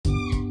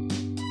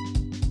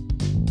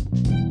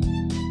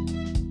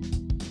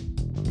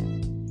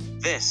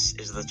This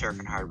is the Turf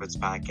and Hardwoods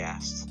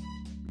Podcast.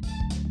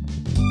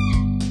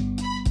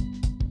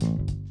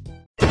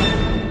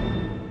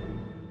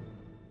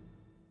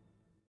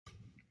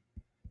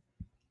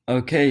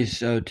 Okay,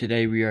 so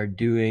today we are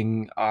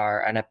doing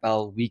our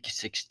NFL Week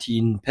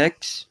 16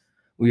 picks.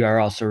 We are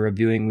also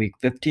reviewing Week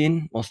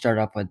 15. We'll start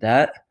off with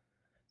that.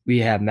 We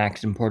have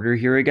Max and Porter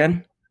here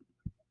again.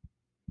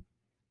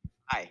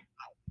 Hi.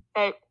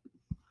 Hey.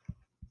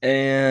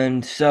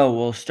 And so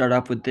we'll start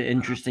off with the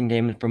interesting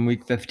games from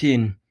Week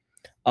 15.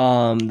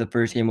 The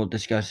first game we'll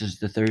discuss is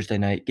the Thursday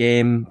night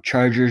game,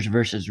 Chargers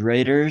versus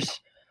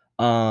Raiders.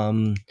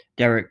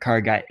 Derek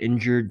Carr got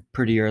injured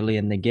pretty early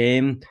in the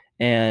game,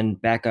 and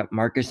backup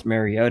Marcus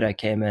Mariota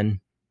came in.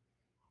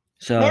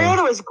 So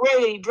Mariota was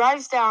great. He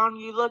drives down.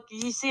 You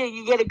see it.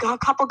 You get a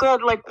couple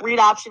good read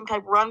option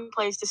type run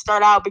plays to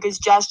start out because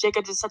Josh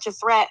Jacobs is such a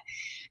threat,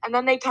 and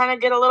then they kind of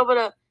get a little bit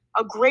of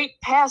a great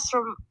pass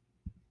from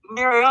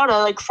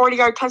Mariota,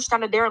 40-yard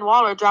touchdown to Darren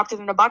Waller, dropped it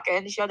in the bucket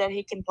and showed that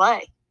he can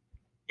play.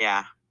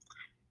 Yeah.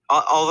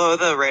 Although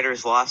the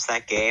Raiders lost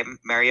that game,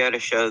 Mariota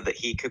showed that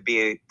he could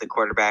be the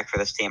quarterback for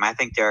this team. I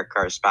think Derek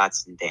Carr's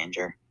spot's in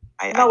danger.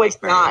 No,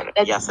 it's not.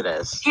 Yes, it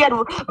is.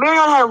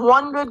 Mariota had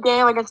one good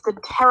game against a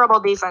terrible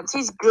defense.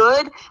 He's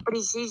good, but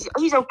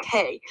he's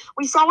okay.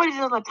 We saw what he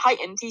did on the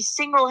Titans. He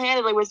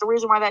single-handedly was the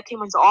reason why that team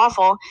was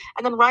awful.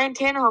 And then Ryan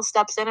Tannehill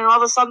steps in, and all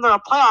of a sudden they're a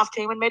playoff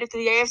team and made it to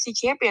the AFC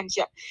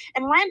Championship.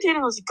 And Ryan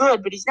Tannehill's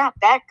good, but he's not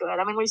that good.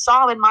 I mean, we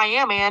saw him in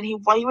Miami, and he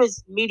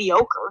was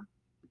mediocre.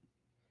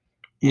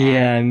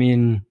 Yeah, I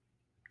mean,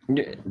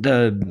 Derek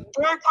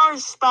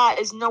Carr's spot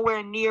is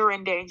nowhere near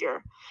in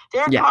danger.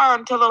 Derek Carr,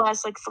 until the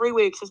last 3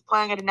 weeks, was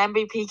playing at an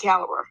MVP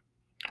caliber.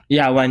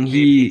 Yeah, when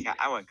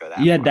I wouldn't go that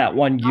he had far. that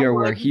one year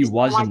where he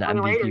was in the like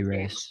the MVP Raiders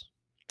race.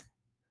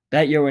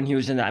 That year when he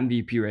was in the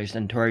MVP race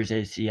and tore his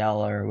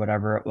ACL or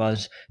whatever it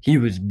was, he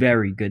was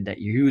very good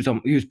that year.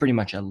 He was pretty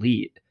much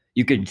elite.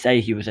 You could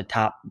say he was a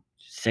top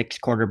 6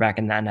 quarterback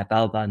in the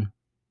NFL then.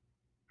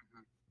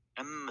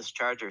 And then this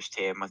Chargers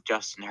team with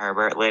Justin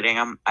Herbert leading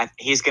them,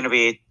 he's going to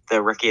be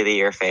the Rookie of the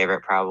Year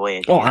favorite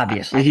probably. Oh,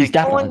 obviously. He's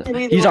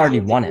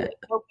already won it.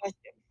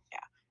 Yeah.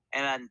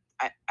 And then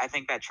I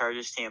think that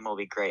Chargers team will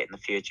be great in the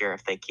future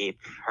if they keep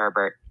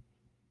Herbert.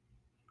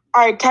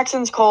 All right,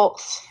 Texans,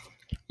 Colts.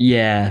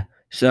 Yeah,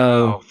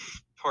 so... Oh,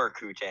 poor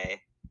QT,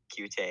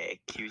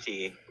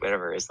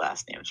 whatever his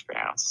last name is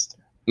pronounced.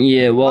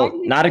 Yeah, well,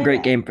 not a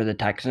great game for the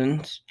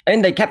Texans,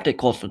 and they kept it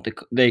close with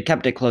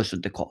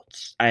the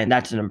Colts, and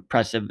that's an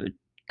impressive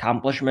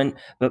accomplishment.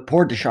 But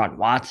poor Deshaun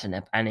Watson,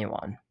 if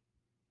anyone.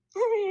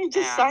 He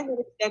just signed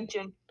an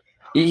extension.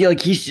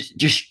 He's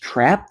just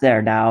trapped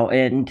there now,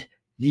 and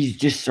he's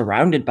just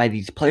surrounded by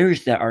these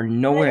players that are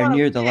nowhere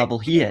near the level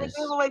he is.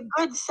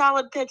 Good,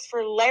 solid picks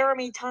for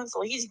Laramie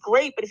Tunsil. He's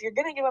great, but if you're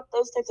going to give up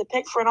those types of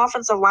picks for an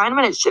offensive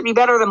lineman, it should be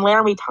better than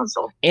Laramie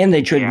Tunsil. And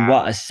they traded,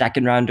 a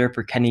second rounder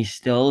for Kenny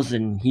Stills,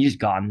 and he's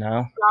gone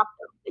now. Dropped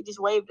him. They just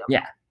waived him.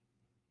 Yeah.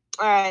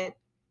 All right.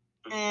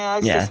 Yeah,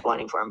 it's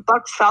disappointing for him.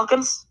 Bucks,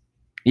 Falcons.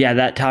 Yeah,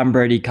 that Tom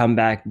Brady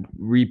comeback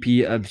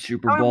repeat of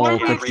Super Bowl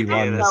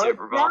 51.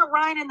 Matt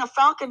Ryan and the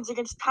Falcons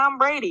against Tom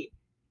Brady.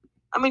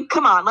 I mean,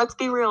 come on, let's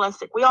be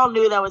realistic. We all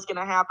knew that was going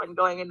to happen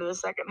going into the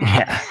second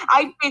half. Yeah.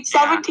 I beat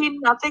 17-0.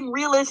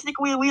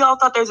 Realistically, we all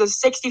thought there was a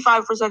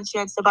 65%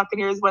 chance the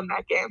Buccaneers win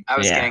that game. I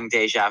was getting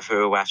deja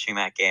vu watching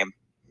that game.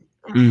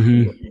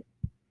 Mm-hmm.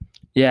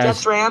 Yeah.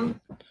 Jets, Rams.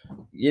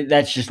 Yeah,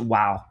 that's just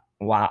wow.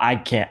 I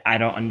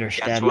don't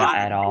understand that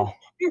at all.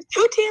 There's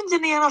 2 teams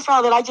in the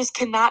NFL that I just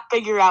cannot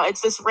figure out.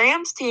 It's this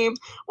Rams team,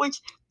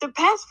 which the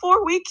past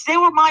 4 weeks, they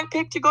were my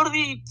pick to go to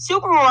the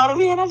Super Bowl out of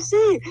the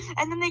NFC.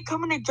 And then they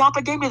come and they drop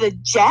a game to the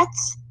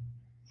Jets.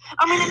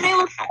 I mean, and they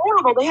look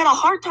horrible. They had a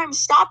hard time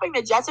stopping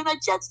the Jets, and the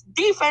Jets'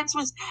 defense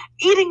was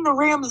eating the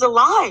Rams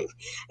alive.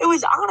 It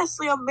was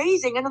honestly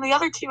amazing. And then the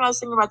other team I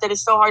was thinking about that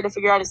is so hard to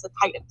figure out is the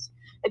Titans.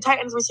 The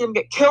Titans, we see them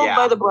get killed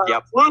by the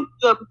Browns,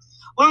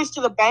 lose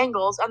to the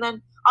Bengals, and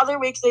then other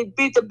weeks they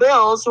beat the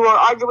Bills, who are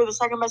arguably the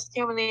second best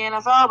team in the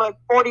NFL, by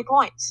 40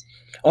 points.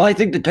 Well, I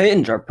think the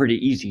Titans are pretty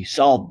easy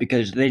solved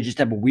because they just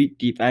have a weak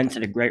defense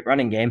and a great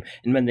running game.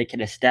 And when they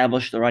can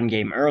establish the run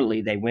game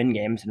early, they win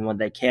games. And when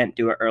they can't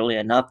do it early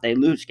enough, they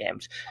lose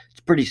games. It's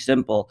pretty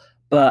simple.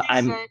 But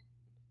by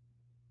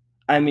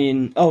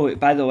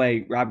the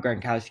way, Rob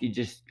Gronkowski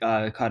just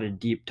caught a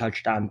deep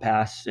touchdown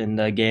pass in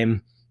the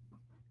game.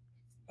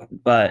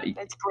 But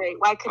that's great.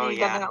 Why couldn't he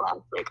have done that last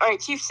week? All right,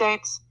 Chiefs,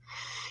 Saints.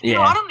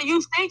 Yeah.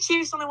 You say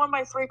Chiefs only won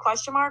by 3 ?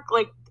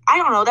 I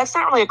don't know. That's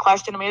not really a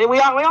question to me.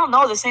 We all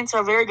know the Saints are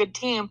a very good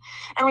team,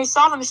 and we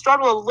saw them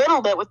struggle a little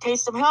bit with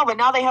Taysom Hill, but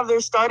now they have their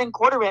starting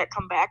quarterback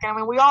come back. And I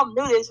mean, we all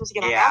knew this was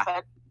going to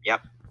happen.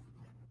 Yep.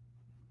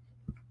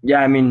 Yeah,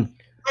 I mean,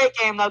 great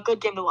game though.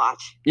 Good game to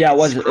watch. Yeah, it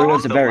was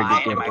a very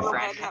good game. My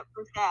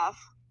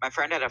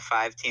friend had a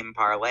 5-team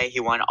parlay. He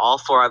won all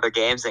 4 other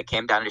games. It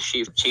came down to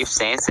Chiefs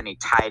Saints, and he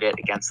tied it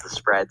against the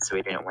spread, so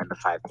he didn't win the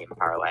 5-team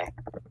parlay.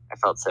 I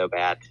felt so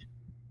bad.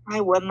 I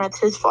wouldn't. That's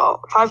his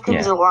fault. 5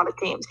 teams is a lot of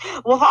teams.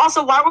 Well,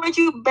 also, why would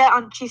you bet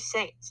on Chiefs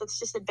Saints? It's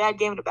just a bad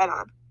game to bet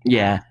on.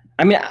 Yeah.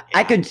 I mean, I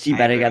Yeah, could see I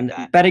betting agree on with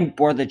that. betting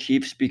for the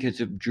Chiefs because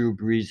of Drew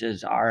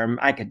Brees' arm.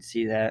 I could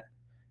see that.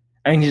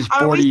 I mean, he's I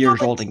mean, 40 we saw years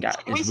the- old and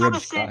got We his saw the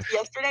ribs Saints crushed.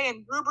 yesterday,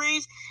 and Drew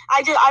Brees.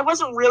 I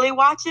wasn't really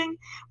watching,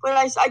 but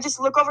I just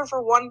look over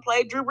for one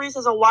play. Drew Brees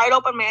is a wide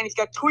open man. He's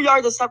got 2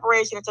 yards of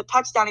separation. It's a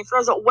touchdown. He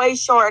throws it way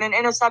short, and an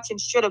interception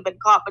should have been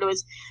caught, but it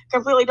was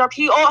completely dark.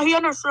 He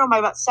underthrew him by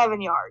about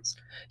 7 yards.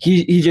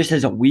 He just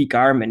has a weak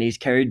arm, and he's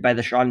carried by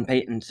the Sean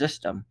Payton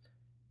system.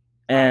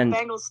 And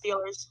Bengals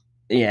Steelers.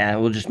 yeah,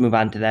 we'll just move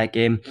on to that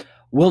game.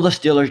 Will the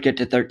Steelers get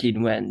to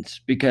 13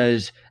 wins?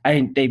 Because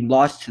they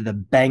lost to the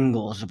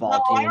Bengals of all No,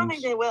 teams. I don't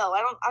think they will.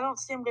 I don't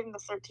see them getting to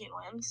 13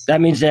 wins.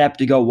 That means they have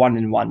to go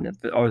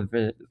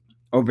 1-1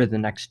 over the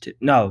next two.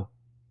 No,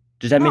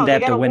 does that mean No, they they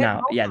have to gotta win win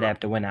out? both Yeah, of they them. have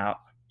to win out.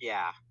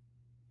 Yeah.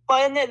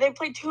 But they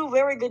play 2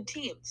 very good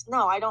teams.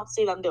 No, I don't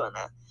see them doing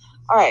that.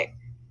 All right.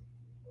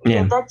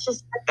 Yeah. That's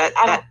just That,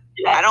 I that don't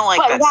do that. I don't like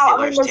But, that wow,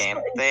 I mean, Steelers team.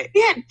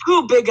 we had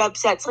 2 big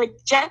upsets, like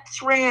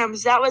Jets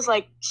Rams. That was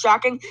like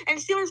shocking. And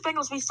Steelers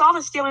Bengals. We saw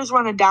the Steelers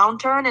run a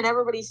downturn, and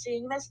everybody's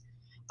seeing this.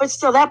 But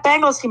still, that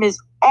Bengals team is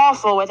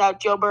awful without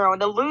Joe Burrow, and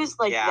to lose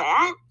like Yeah.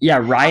 that. Yeah,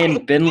 Ryan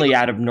Okay, Finley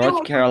out of North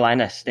like-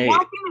 Carolina State.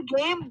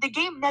 Watching the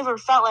game never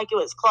felt like it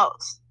was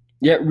close.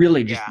 Yeah, it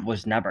really just Yeah.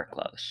 was never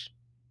close.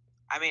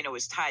 I mean, it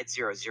was tied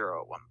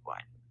 0-0 at one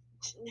point.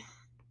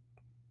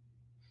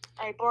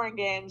 All right, boring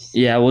games.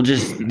 Yeah,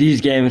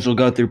 these games will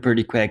go through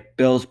pretty quick.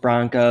 Bills,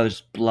 Broncos,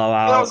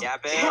 blowout. Bills Yeah,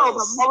 killed them.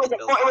 Bills. What was it?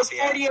 Bills It was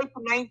Mafia.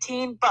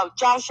 48-19. But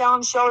Josh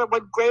Allen showed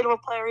what great of a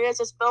player he is.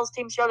 This Bills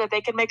team showed that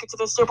they can make it to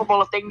the Super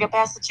Bowl if they can get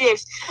past the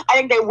Chiefs. I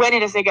think they win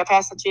it if they get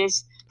past the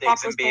Chiefs.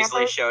 Diggs and Packers, Beasley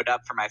Panthers. showed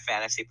up for my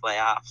fantasy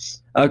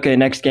playoffs. Okay,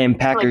 next game, Like,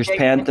 Packers,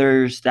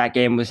 Panthers. That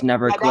game was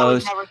never Yeah, that close.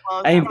 was never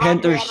close. I mean, Devontae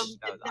Panthers- Adams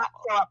That did was not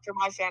awful. show up for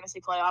my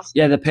fantasy playoffs.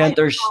 Yeah, the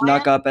Panthers Titans,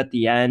 snuck Lions. up at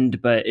the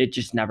end, but it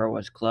just never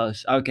was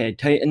close. Okay,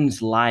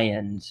 Titans,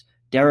 Lions.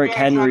 Derrick Derrick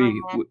Henry.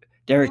 Henry, man.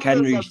 Derrick He is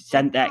Henry a-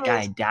 sent that he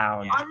guy is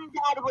down. Yeah.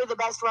 Undoubtedly the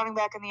best running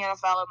back in the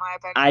NFL, in my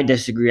opinion. I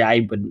disagree.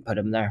 I wouldn't put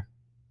him there.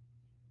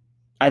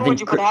 I Who would think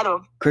you put ahead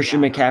of him?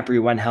 Christian Yeah. McCaffrey,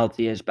 when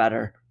healthy, is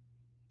better.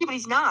 Yeah, but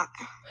he's not.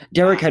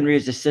 Derrick Henry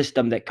is a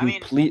system that I mean,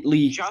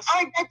 completely. Just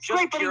All right, that's Just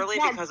great, but purely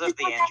he's not. because of the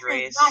Christian McCaffrey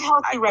injuries, is not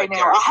healthy I'd right put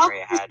now. Derrick A healthy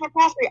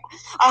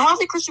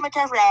Henry Christian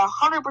McCaffrey, I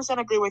 100%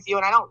 agree with you,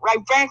 and I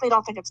frankly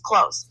don't think it's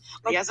close.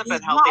 But He hasn't he's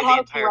been healthy not the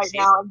entire right season.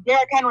 now, and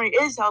Derrick Henry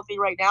is healthy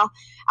right now.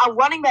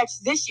 Running backs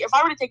this year, if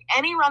I were to take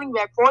any running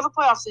back for the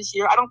playoffs this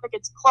year, I don't think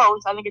it's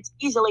close. I think it's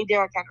easily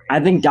Derrick Henry. I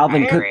think I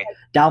Dalvin Cook. agree.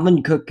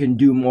 Dalvin Cook can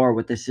do more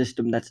with a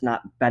system that's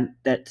not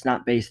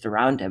based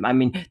around him. I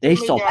mean, they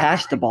still Yeah.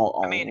 pass the ball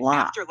a I mean,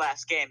 lot. after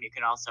last game, you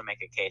can also make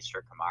a case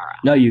for Kamara.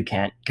 No, you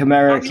can't.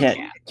 Kamara No, you can't.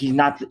 can't. He's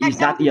not the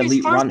His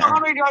elite first runner.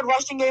 100-yard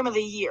rushing game of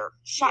the year.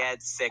 He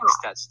had 6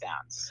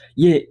 touchdowns.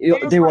 Yeah,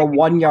 There's they were like-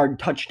 1-yard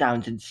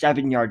touchdowns and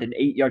 7-yard and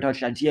 8-yard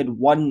touchdowns. He had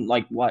one,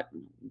 like, what?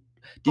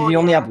 Did Oh, he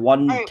only yeah. have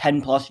one Right.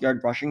 10-plus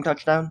yard rushing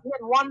touchdown? He had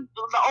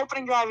the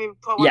opening drive, he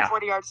put Yeah.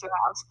 140 yards to the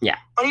house. Yeah.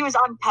 But he was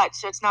untouched,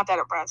 so it's not that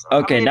impressive.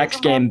 Okay, I mean, it next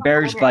is game, impressive,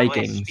 Bears, but yeah. Really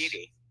Vikings.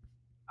 speedy.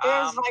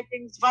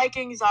 Bears,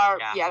 Vikings are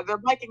yeah. the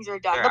Vikings are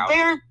done. They're The out.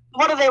 Bears,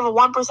 what do they have, a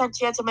 1%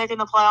 chance of making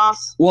the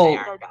playoffs? Well,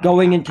 They're done.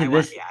 going into I this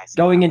went- yeah, I said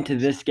going that. into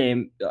this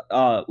game,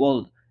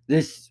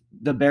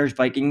 the Bears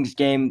Vikings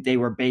game, they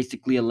were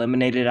basically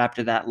eliminated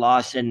after that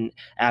loss, and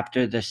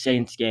after the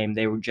Saints game,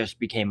 they just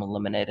became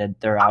eliminated.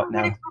 They're out I'm now.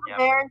 rooting for the Yep.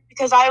 Bears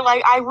because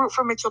I root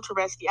for Mitchell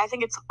Trubisky. I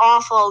think it's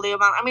awful the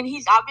amount. I mean,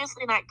 he's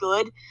obviously not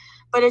good,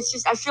 but it's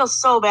just I feel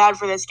so bad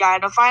for this guy,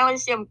 and to finally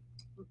see him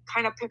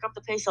kind of pick up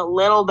the pace a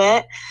little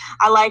bit,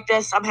 I like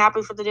this. I'm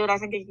happy for the dude.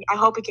 I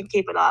hope he can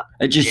keep it up.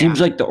 It just Yeah.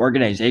 seems like the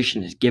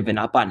organization has given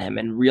up on him,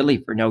 and really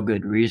for no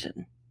good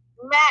reason.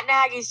 Matt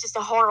Nagy's just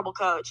a horrible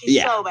coach. He's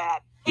Yeah. so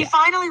bad. He Yeah.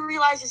 finally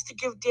realizes to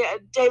give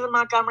David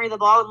Montgomery the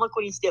ball, and look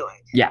what he's doing.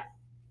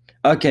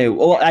 Okay,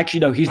 well, actually,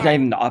 no, he's not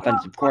even the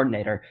offensive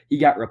coordinator. He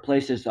got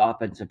replaced as the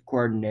offensive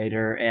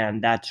coordinator,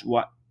 and that's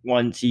what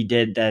once he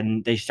did,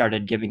 then they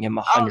started giving him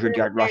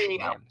 100-yard there you rushing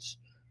go. games.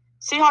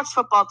 Seahawks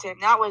football team.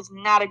 That was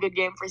not a good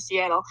game for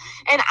Seattle.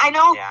 And I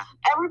know Yeah.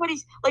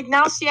 everybody's like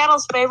now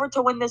Seattle's favored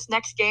to win this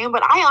next game,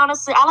 but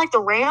I like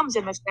the Rams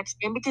in this next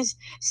game because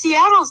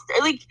Seattle's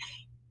like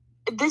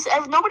this.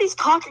 Nobody's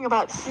talking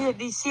about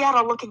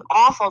Seattle looking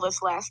awful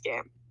this last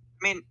game.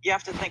 I mean, you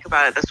have to think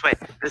about it this way.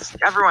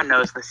 Everyone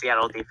knows the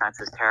Seattle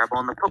defense is terrible,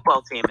 and the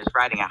football team is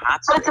riding a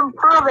hot But it's streak.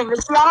 improving.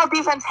 The Seattle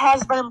defense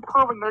has been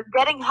improving. They're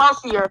getting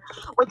healthier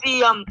with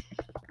the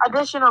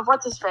addition of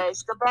what's his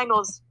face, the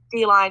Bengals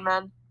D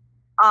lineman.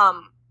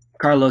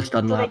 Carlos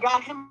So they Dunlap.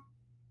 got him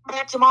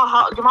back. Jamal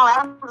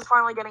Adams is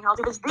finally getting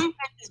healthy. This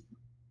defense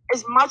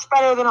is much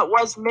better than it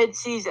was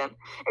mid-season.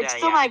 It's Yeah,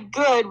 still yeah. not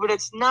good, but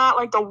it's not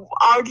like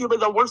arguably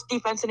the worst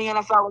defense in the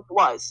NFL it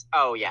was.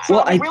 Oh, yeah. So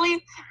Well, I-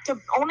 really, to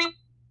only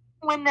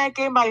win that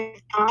game by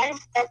 5,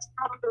 that's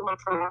not a good one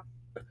for them.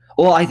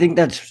 Well, I think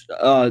that's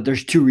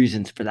there's two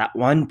reasons for that.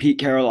 One, Pete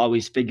Carroll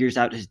always figures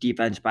out his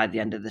defense by the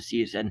end of the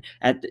season.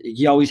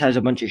 He always has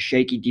a bunch of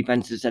shaky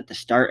defenses at the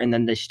start, and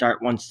then they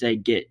start once they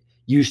get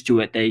used to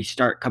it. They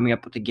start coming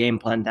up with a game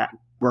plan that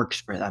works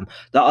for them.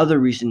 The other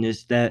reason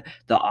is that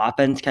the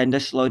offense kind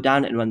of slowed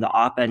down, and when the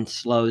offense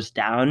slows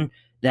down,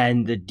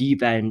 then the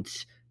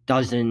defense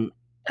doesn't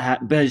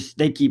because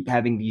they keep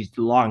having these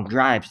long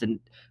drives, and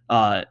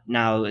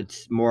now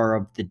it's more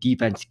of the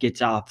defense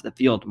gets off the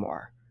field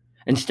more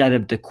instead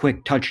of the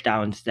quick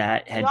touchdowns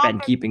that had been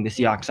keeping the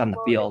Seahawks on the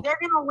field. They're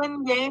going to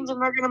win games and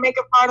they're going to make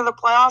it part of the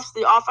playoffs.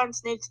 The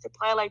offense needs to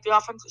play like the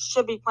offense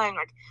should be playing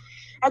like.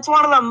 That's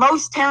one of the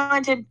most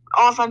talented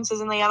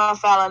offenses in the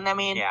NFL. And I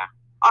mean,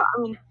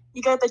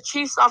 you got the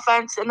Chiefs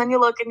offense, and then you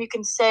look and you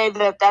can say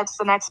that that's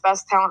the next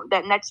best talent,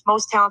 that next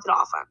most talented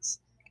offense.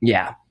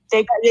 Yeah.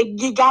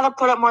 You got to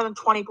put up more than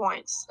 20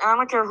 points. And I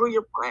don't care who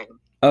you're playing.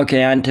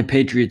 Okay, on to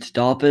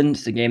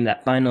Patriots-Dolphins, the game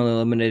that finally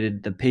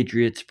eliminated the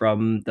Patriots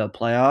from the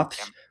playoffs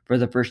for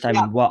the first time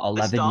in,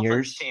 11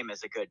 years? The team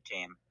is a good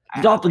team.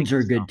 The Dolphins are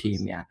a good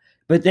team, yeah.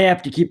 But they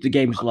have to keep the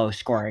games low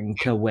scoring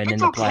to win in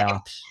the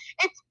playoffs.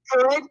 It's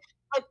good,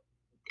 but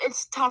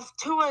it's tough.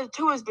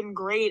 Tua's been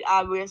great,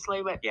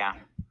 obviously, but yeah.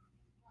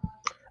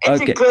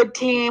 It's a good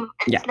team.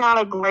 It's not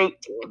a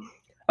great team.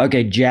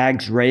 Okay,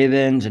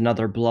 Jags-Ravens,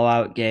 another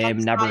blowout game,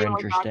 never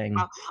interesting.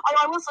 I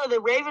will say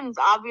the Ravens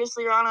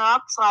obviously are on an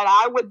upside.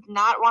 I would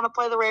not want to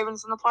play the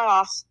Ravens in the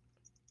playoffs.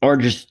 Or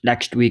just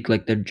next week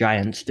like the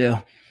Giants do.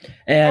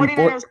 And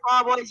 49ers,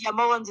 Cowboys,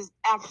 Mullins is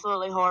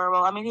absolutely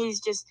horrible. I mean, he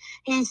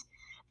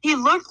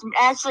looked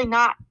actually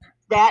not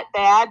that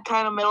bad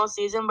kind of middle of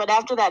season, but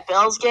after that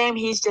Bills game,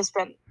 he's just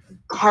been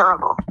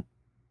terrible.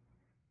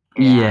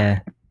 Yeah.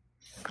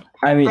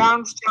 I mean,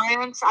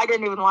 Browns-Giants, I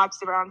didn't even watch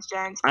the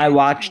Browns-Giants. I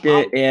watched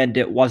it, and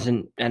it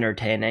wasn't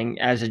entertaining.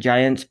 As a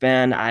Giants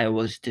fan, I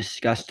was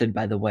disgusted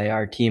by the way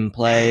our team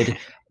played.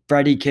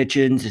 Freddie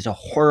Kitchens is a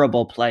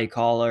horrible play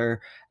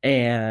caller,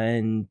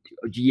 and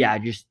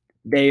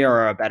they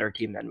are a better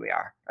team than we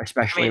are,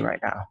 especially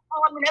right now.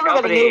 Well,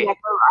 everybody knew that.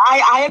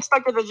 I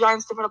expected the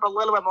Giants to put up a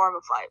little bit more of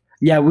a fight.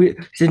 Yeah,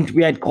 since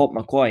we had Colt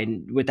McCoy,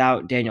 and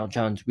without Daniel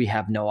Jones, we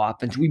have no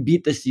offense. We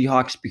beat the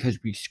Seahawks because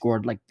we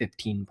scored like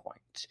 15 points.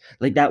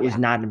 Like, that was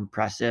not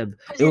impressive.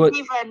 It was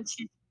defense.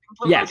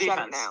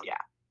 Defense.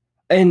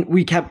 And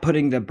we kept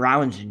putting the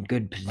Browns in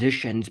good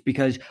positions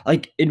because,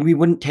 and we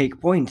wouldn't take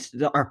points.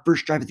 Our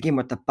first drive of the game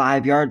was at the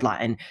 5-yard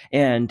line,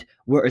 and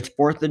it's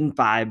 4th and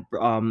 5.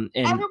 And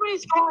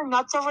everybody's going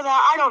nuts over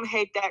that. I don't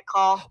hate that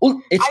call.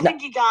 Well, I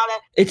think you gotta.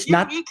 It's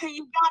not. You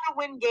gotta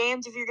win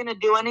games if you're gonna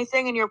do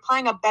anything, and you're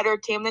playing a better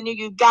team than you.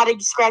 You gotta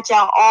scratch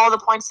out all the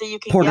points that you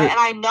can get. And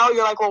I know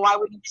you're like, well, why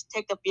wouldn't you just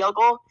take the field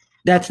goal?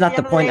 That's not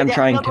the point I'm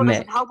trying to make.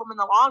 Doesn't help them in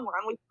the long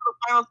run. We put the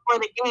final score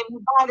of the game.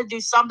 You got to do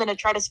something to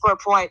try to score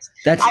points.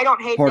 I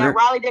don't hate that.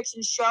 Riley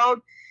Dixon showed.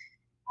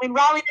 I mean,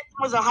 Riley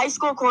Dixon was a high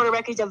school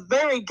quarterback. He's a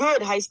very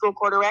good high school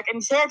quarterback,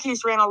 and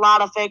Syracuse ran a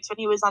lot of fakes when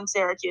he was on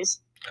Syracuse.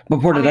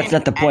 But Porter, that's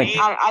not the point.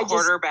 Any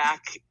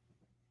quarterback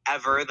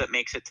ever that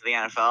makes it to the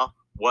NFL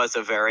was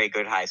a very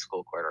good high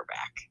school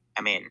quarterback.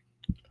 I mean,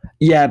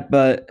 yeah,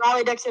 but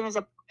Riley Dixon is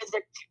a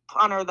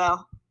punter though,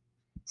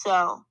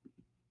 so.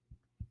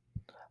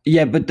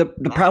 Yeah, but the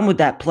problem with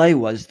that play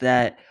was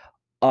that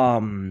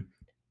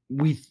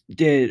we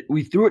threw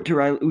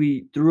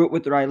it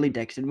with Riley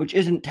Dixon, which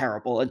isn't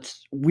terrible.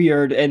 It's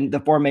weird, and the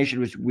formation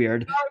was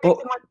weird. But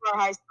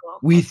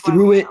we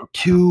threw it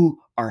to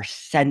our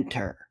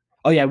center.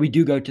 Oh yeah, we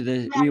do go to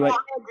the. Yeah, I agree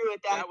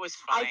with that. That was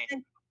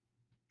fine.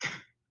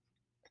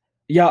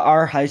 Yeah,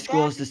 our high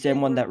school is the same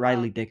one that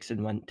Riley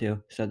Dixon went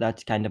to, so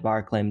that's kind of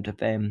our claim to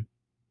fame.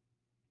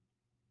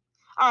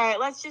 All right,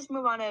 let's just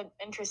move on to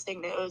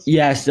interesting news.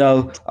 Yeah,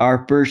 so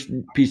our first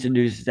piece of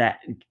news is that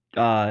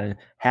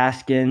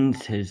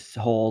Haskins, his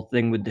whole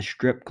thing with the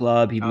strip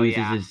club, he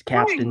loses his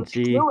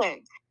captaincy.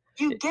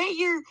 You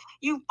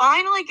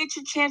finally get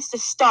your chance to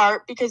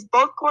start because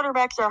both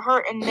quarterbacks are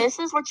hurt, and this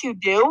is what you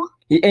do.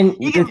 And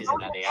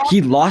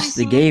he lost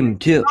the game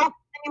too.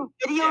 You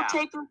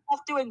videotape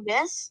yourself doing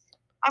this.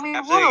 I mean,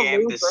 after the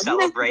game to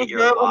celebrate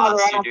your loss,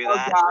 you do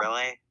that,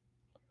 really?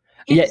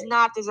 He does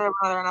not deserve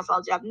another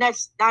NFL job.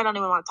 Next, I don't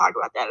even want to talk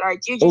about that. All right,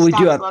 you just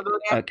logo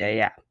there. Okay,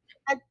 yeah.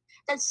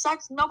 That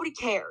sucks. Nobody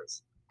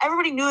cares.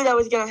 Everybody knew that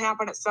was going to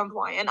happen at some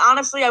point. And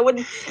honestly, I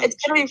wouldn't. It's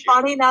going to be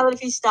funny now that if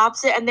he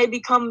stops it and they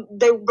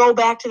go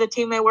back to the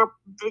team they were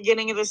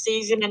beginning of the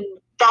season and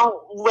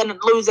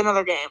don't lose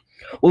another game.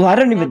 Well, I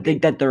don't even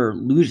think that their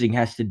losing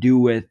has to do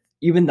with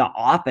even the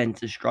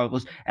offensive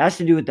struggles. It has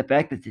to do with the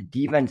fact that the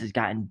defense has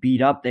gotten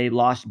beat up. They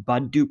lost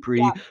Bud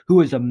Dupree, who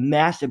was a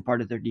massive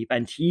part of their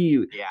defense.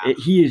 He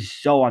is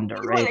so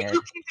underrated.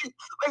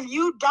 If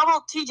you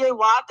double TJ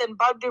Watt, then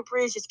Bud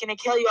Dupree is just going to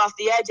kill you off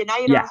the edge, and now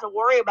you don't have to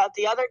worry about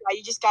the other guy.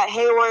 You just got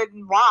Hayward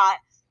and Watt.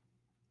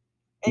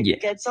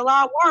 It gets a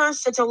lot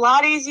worse. It's a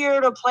lot easier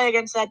to play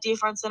against that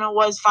defense than it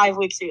was 5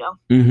 weeks ago.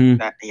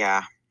 Mm-hmm.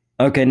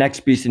 Okay,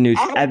 next piece of news.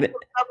 I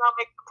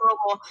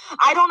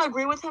don't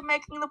agree with him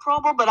making the Pro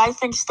Bowl, but I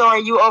think,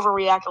 Story, you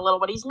overreact a little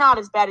bit. He's not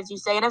as bad as you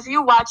say. And if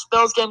you watch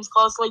Bills games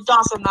closely,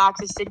 Dawson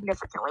Knox is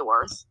significantly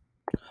worse.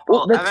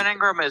 Well, Evan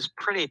Ingram is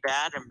pretty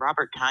bad, and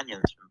Robert Tonyan's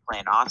been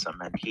playing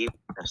awesome, and he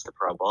missed the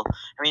Pro Bowl.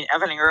 I mean,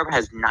 Evan Ingram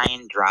has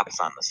 9 drops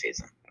on the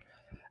season.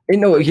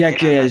 No, he Like,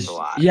 actually that's has a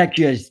lot.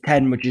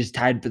 10, which is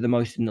tied for the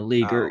most in the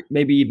league, Oh. or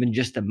maybe even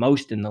just the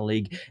most in the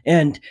league.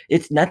 And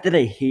it's not that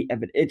I hate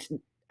Evan.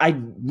 I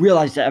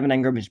realize that Evan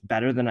Engram is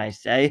better than I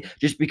say,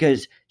 just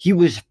because he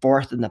was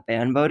fourth in the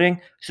fan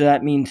voting. So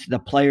that means the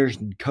players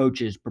and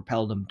coaches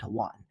propelled him to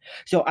one.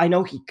 So I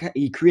know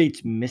he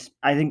creates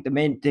I think the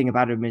main thing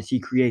about him is he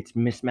creates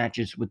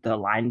mismatches with the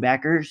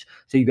linebackers.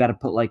 So you got to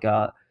put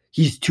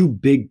he's too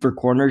big for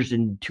corners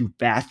and too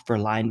fast for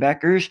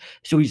linebackers.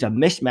 So he's a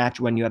mismatch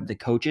when you have the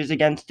coaches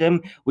against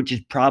him, which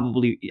is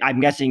probably, I'm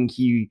guessing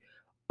he's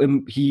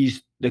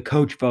the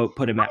coach vote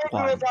put him I at agree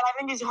one. with that. I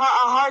think he's a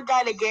hard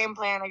guy to game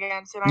plan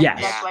against, and I Yes.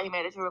 think that's why he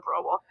made it to the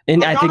Pro Bowl.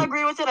 And I I don't think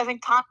agree with it. I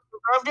think Tanyan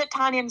deserved it.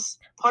 Tanyan's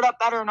put up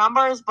better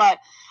numbers, but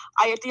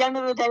at the end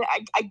of the day,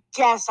 I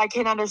guess I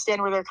can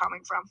understand where they're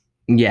coming from.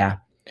 Yeah.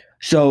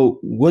 So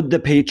would the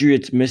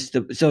Patriots miss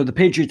the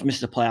Patriots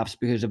missed the playoffs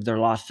because of their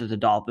loss to the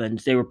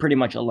Dolphins. They were pretty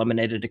much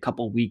eliminated a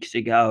couple weeks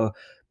ago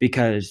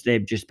because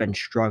they've just been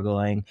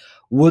struggling.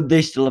 Would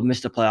they still have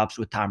missed the playoffs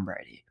with Tom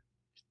Brady?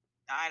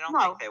 I don't No,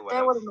 think they would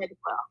have. they would have made the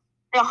playoffs.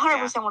 They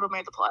 100% would have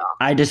made the playoffs.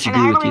 I And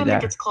disagree I with don't you even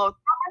think there. it's close. Tom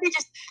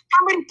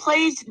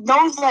Brady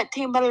knows that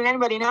team better than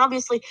anybody. And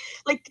obviously,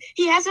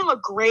 he hasn't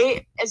looked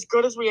as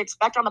good as we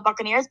expect on the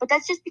Buccaneers, but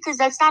that's just because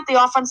that's not the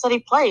offense that he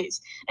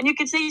plays. And you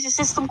can say he's a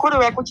system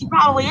quarterback, which he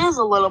probably is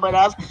a little bit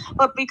of,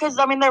 but because,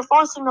 they're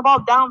forcing the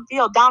ball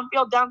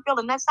downfield,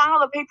 and that's not how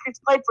the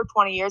Patriots played for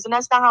 20 years, and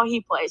that's not how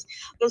he plays.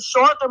 They're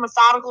short, they're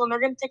methodical, and they're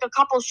going to take a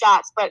couple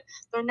shots, but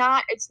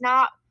it's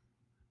not.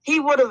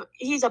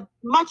 He's a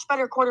much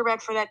better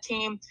quarterback for that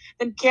team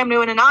than Cam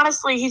Newton, and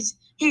honestly,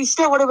 he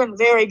still would have been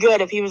very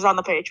good if he was on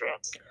the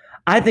Patriots.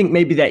 I think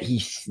maybe that he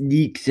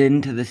sneaks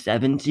into the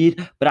 7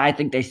 seed, but I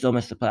think they still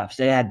missed the playoffs.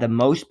 They had the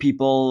most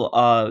people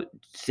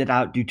sit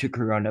out due to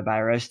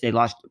coronavirus. They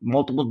lost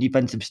multiple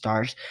defensive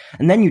stars,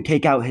 and then you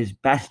take out his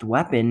best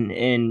weapon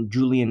in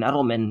Julian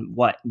Edelman.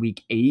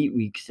 Week 8,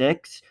 week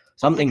 6,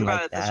 something think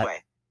about like it that. This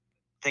way.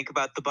 Think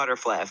about the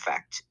butterfly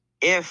effect.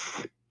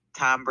 If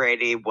Tom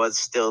Brady was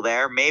still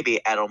there, maybe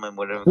Edelman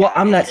would have. Well,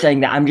 I'm not saying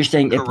that. I'm just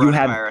saying if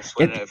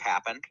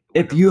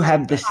you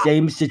have the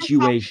same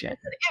situation.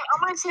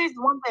 I'm going to say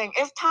one thing.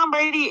 If Tom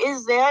Brady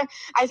is there,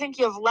 I think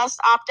you have less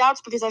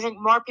opt-outs because I think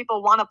more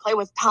people want to play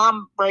with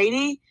Tom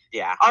Brady.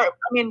 Yeah.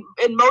 In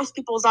most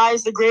people's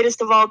eyes, the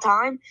greatest of all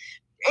time.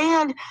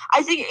 And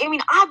I think,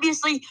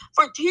 obviously,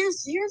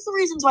 here's the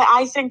reasons why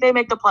I think they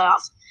make the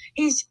playoffs.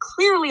 He's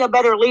clearly a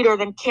better leader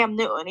than Cam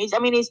Newton. He's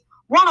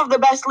one of the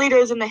best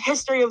leaders in the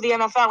history of the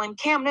NFL. And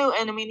Cam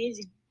Newton,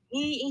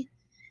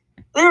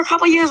 there were a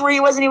couple years where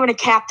he wasn't even a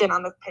captain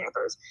on the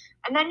Panthers.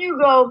 And then you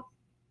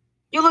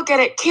look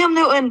at it, Cam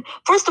Newton,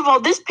 first of all,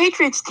 this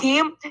Patriots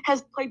team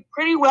has played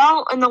pretty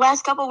well in the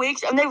last couple of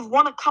weeks, and they've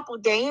won a couple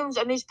games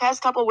in these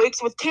past couple of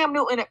weeks with Cam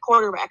Newton at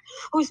quarterback,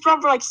 who's thrown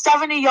for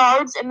 70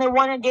 yards, and they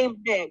won a game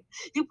big.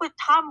 You put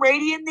Tom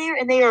Brady in there,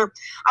 and they are,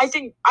 I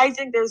think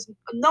there's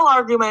no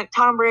argument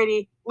Tom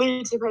Brady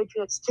leads the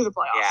Patriots to the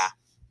playoffs. Yeah,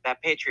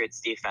 that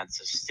Patriots defense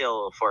is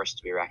still a force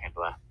to be reckoned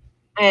with.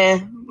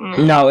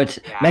 No,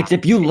 Max,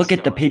 if you look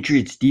at the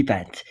Patriots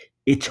defense,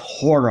 it's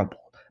horrible.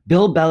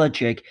 Bill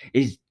Belichick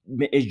is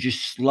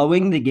just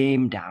slowing the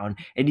game down,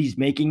 and he's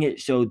making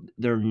it so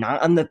they're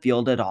not on the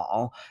field at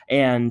all,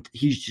 and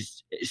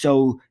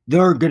so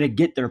they're gonna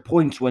get their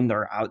points when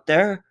they're out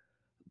there,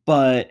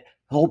 but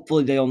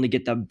hopefully they only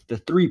get the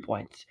 3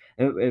 points.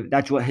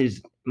 That's what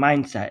his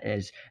mindset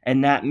is,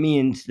 and that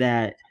means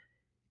that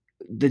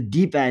the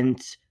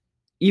defense,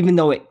 even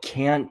though it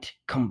can't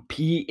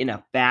compete in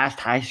a fast,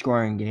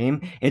 high-scoring game,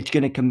 it's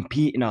going to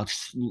compete in a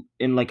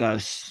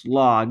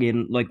slog,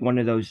 in one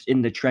of those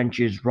in the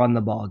trenches, run the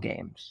ball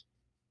games.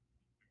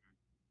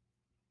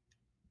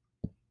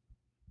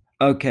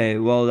 Okay,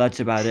 well, that's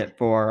about it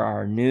for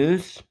our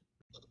news.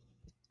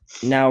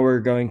 Now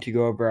we're going to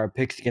go over our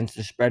picks against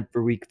the spread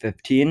for Week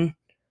 15.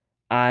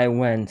 I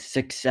went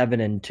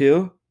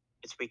 6-7-2.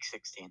 It's Week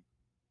 16.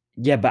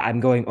 Yeah, but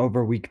I'm going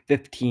over Week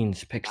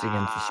 15's picks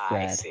against the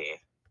spread. I see.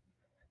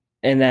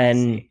 And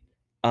then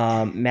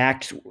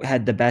Max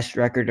had the best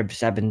record of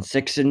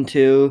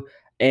 7-6-2,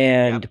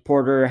 and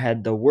Porter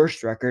had the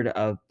worst record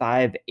of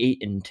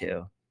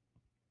 5-8-2.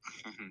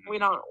 We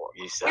don't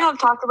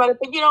talk about it,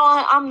 but you know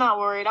what? I'm not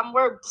worried.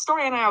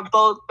 Story and I are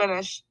both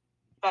finished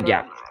better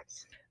than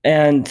Max.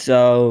 And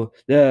so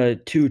the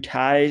 2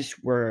 ties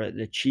were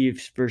the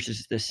Chiefs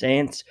versus the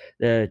Saints.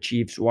 The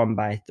Chiefs won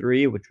by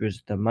 3, which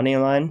was the money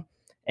line.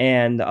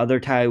 And the other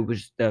tie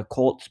was the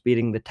Colts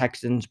beating the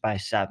Texans by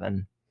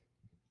 7.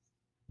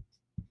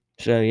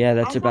 So, yeah,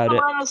 that's about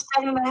it. I was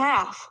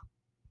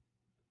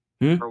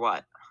 7.5. For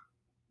what?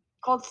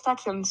 Colts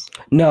Texans.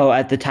 No,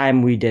 at the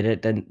time we did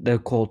it, then the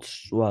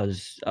Colts were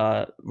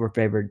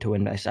favored to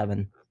win by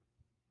 7.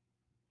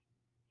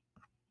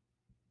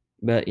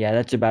 But yeah,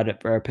 that's about it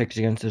for our picks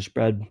against the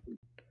spread.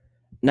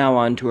 Now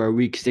on to our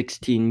Week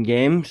 16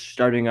 games,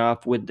 starting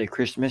off with the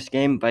Christmas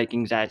game,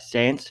 Vikings at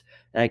Saints.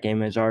 That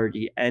game has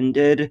already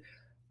ended.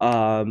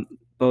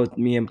 Both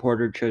me and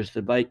Porter chose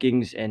the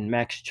Vikings, and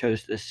Max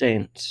chose the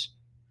Saints.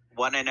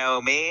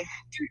 1-0 me,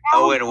 Dude,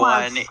 now I'm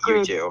 0-1 you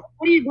screwed. two.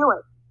 What are you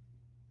doing?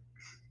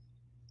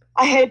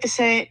 I hate the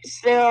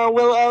Saints. They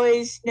will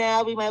always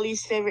now be my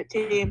least favorite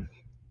team.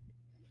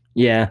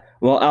 Yeah.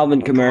 Well,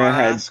 Alvin Kamara Kamara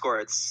had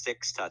scored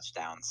 6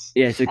 touchdowns.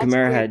 Yeah, so That's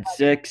Kamara pretty had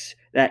 6.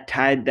 That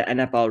tied the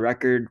NFL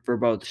record for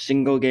both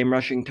single game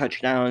rushing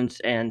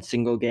touchdowns and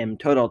single game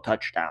total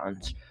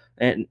touchdowns,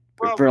 and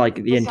Well, for like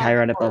the besides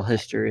entire the NFL quarterback.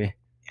 history.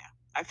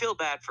 I feel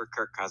bad for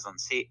Kirk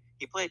Cousins. He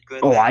played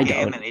good Oh, that I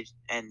game don't.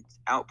 and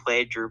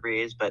outplayed Drew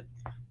Brees, but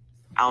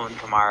Alvin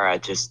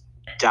Kamara just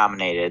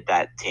dominated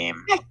that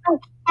team. Yeah,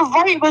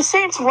 the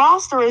Saints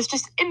roster is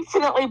just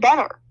infinitely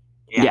better.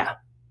 Yeah.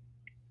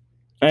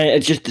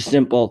 It's just a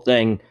simple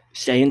thing.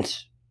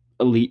 Saints,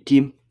 elite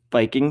team.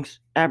 Vikings,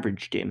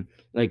 average team.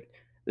 Like,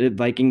 the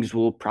Vikings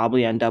will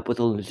probably end up with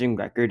a losing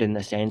record, and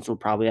the Saints will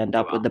probably end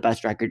up with the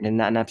best record in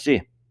the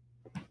NFC.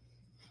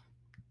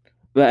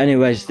 But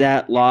anyways,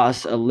 that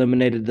loss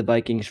eliminated the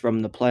Vikings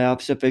from the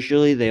playoffs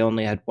officially. They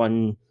only had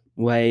one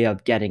way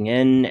of getting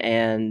in,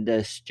 and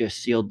this just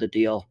sealed the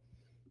deal.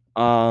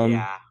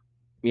 Yeah.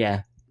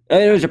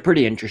 It was a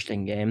pretty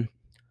interesting game.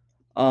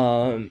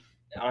 On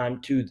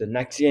to the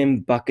next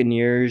game,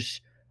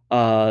 Buccaneers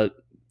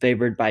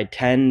favored by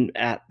 10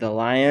 at the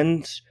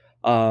Lions.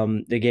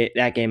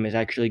 That game is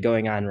actually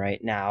going on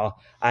right now.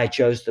 I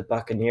chose the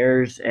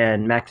Buccaneers,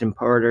 and Max and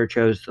Porter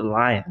chose the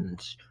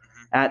Lions.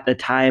 At the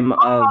time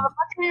of the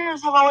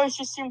Buccaneers have always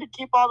just seemed to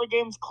keep all the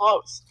games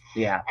close.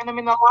 Yeah. And I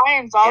mean, the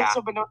Lions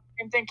also been doing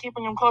the same thing,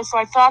 keeping them close. So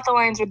I thought the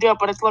Lions would do it,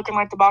 but it's looking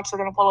like the Bucs are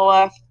going to pull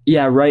away.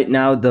 Yeah, right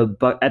now at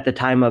the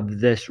time of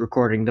this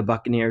recording, the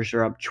Buccaneers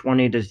are up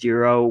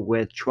 20-0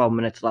 with 12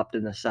 minutes left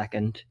in the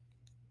second.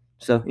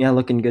 So yeah,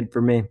 looking good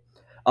for me.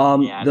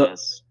 It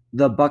is.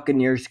 The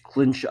Buccaneers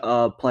clinch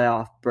a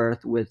playoff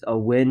berth with a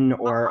win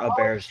or a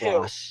Bears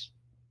loss.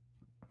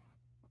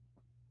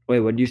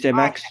 Wait, what did you say,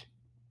 Max?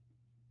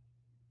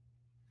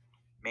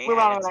 Me,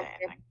 I didn't say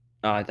anything.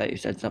 Oh, I thought you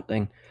said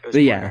something.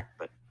 But yeah,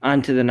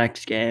 on to the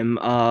next game.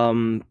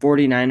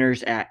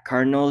 49ers at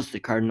Cardinals. The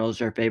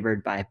Cardinals are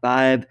favored by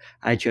 5.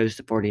 I chose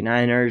the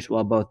 49ers,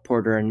 while both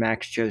Porter and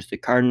Max chose the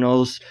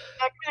Cardinals.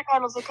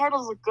 The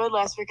Cardinals looked good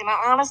last week, and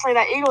honestly,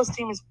 that Eagles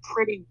team is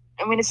pretty.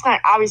 I mean, it's not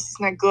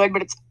good,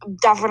 but it's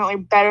definitely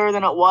better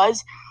than it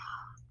was.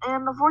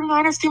 And the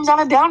 49ers team's on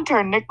a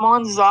downturn. Nick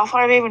Mullins is off.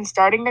 Are they even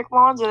starting Nick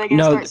Mullins? Or are they going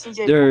to start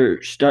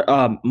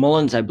CJ?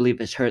 Mullins, I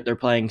believe, is hurt. They're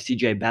playing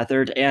CJ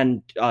Beathard,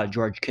 and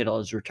George Kittle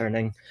is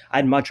returning.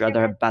 I'd much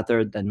rather have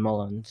Beathard than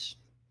Mullins.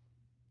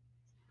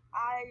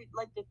 I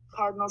like the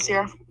Cardinals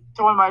here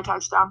to win by a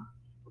touchdown.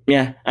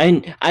 Yeah,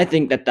 I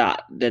think that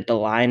the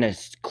line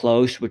is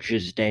close, which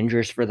is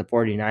dangerous for the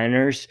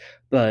 49ers,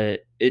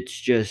 but it's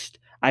just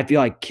I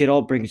feel like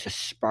Kittle brings a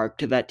spark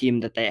to that team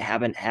that they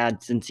haven't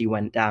had since he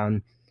went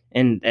down.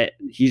 And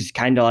he's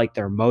kind of like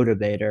their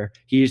motivator.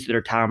 He's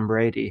their Tom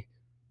Brady.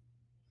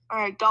 All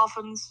right,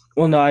 Dolphins.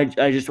 Well, no, I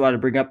just want to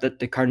bring up that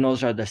the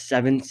Cardinals are the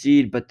 7th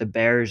seed, but the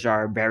Bears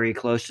are very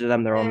close to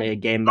them. They're only a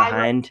game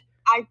behind.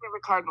 I think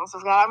the Cardinals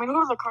have got. I mean,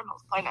 who do the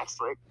Cardinals play next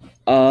week?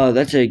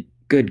 That's a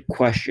good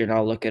question.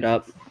 I'll look it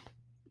up.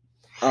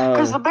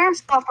 Because the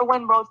Bears have to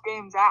win both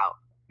games out.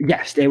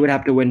 Yes, they would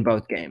have to win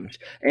both games.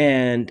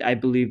 And I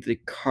believe the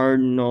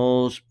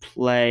Cardinals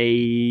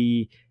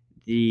play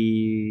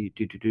they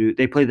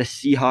play the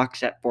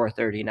Seahawks at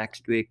 4:30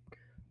 next week,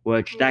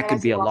 which that could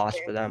be a loss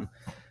for them.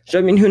 So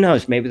I mean, who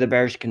knows? Maybe the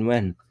Bears can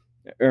win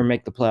or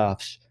make the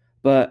playoffs.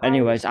 But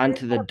anyways, on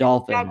to the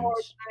Dolphins.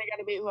 They got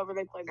to beat whoever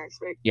they play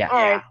next week. Yeah.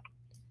 All right.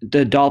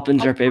 The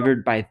Dolphins are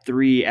favored by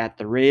 3 at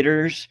the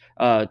Raiders.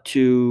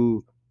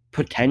 2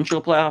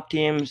 potential playoff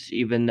teams,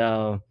 even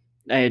though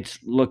it's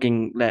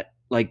looking that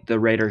like the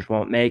Raiders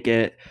won't make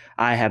it.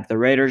 I have the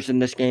Raiders in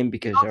this game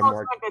because they're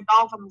more. Like the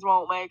Dolphins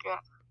won't make it.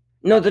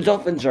 No, the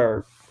Dolphins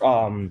are.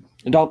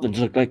 The Dolphins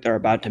look like they're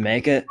about to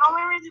make it. The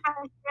only reason I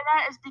say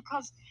that is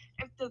because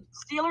if the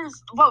Steelers,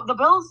 the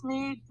Bills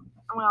need.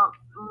 Well,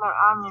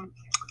 I mean,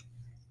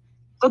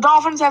 the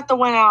Dolphins have to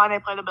win out, and they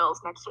play the Bills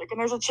next week. And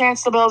there's a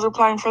chance the Bills are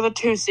playing for the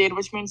 2 seed,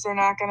 which means they're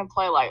not going to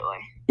play lightly.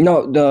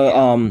 No,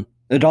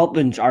 the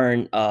Dolphins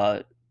aren't.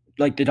 The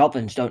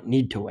Dolphins don't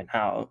need to win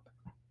out.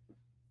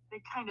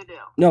 They kind of do.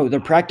 No,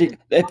 they're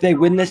if they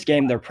win this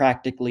game, they're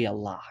practically a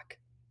lock.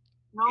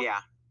 No. Yeah.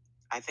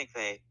 I think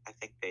they.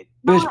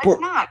 No,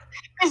 it's not.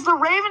 Because the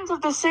Ravens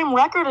have the same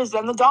record as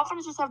them. The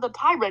Dolphins just have the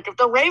tiebreak. If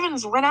the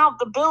Ravens win out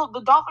the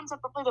Dolphins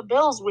have to play the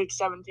Bills week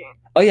 17.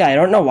 Oh yeah, I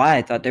don't know why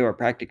I thought they were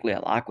practically a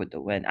lock with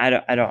the win. I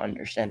don't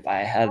understand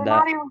why I had that.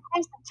 Not even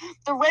close.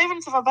 The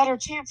Ravens have a better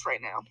chance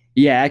right now.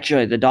 Yeah,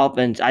 actually, the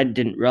Dolphins. I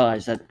didn't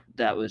realize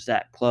that was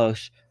that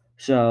close.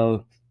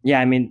 So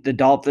yeah, I mean the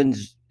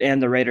Dolphins and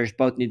the Raiders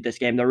both need this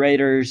game. The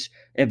Raiders,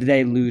 if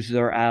they lose,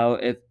 they're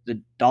out. If the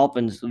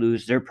Dolphins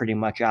lose, they're pretty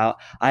much out.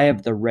 I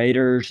have the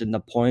Raiders in the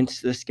points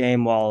this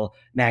game, while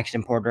Max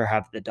and Porter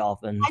have the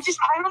Dolphins.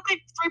 I don't think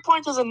 3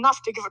 points is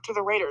enough to give it to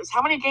the Raiders.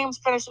 How many games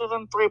finished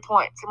within 3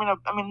 points?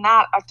 I mean,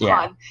 not a ton.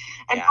 Yeah.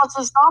 And plus,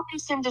 the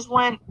Dolphins team just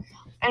went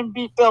and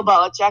beat Bill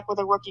Belichick with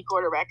a rookie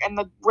quarterback, and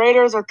the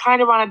Raiders are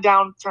kind of on a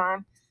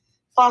downturn.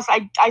 Plus,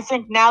 I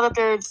think now that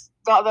there's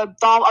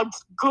a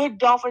good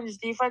Dolphins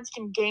defense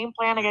can game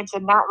plan against a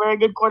not very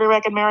good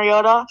quarterback in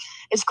Mariota.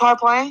 Is Carr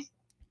playing?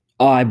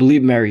 Oh, I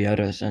believe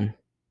Mariota's in.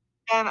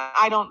 And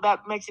I don't.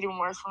 That makes it even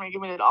worse for me.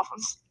 Give me the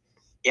Dolphins.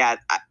 Yeah,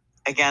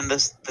 again,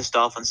 this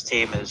Dolphins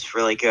team is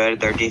really good.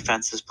 Their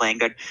defense is playing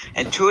good.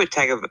 And Tua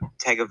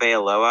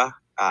Tagovailoa,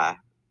 I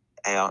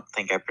don't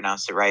think I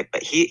pronounced it right,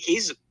 but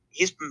he's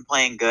been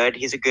playing good.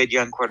 He's a good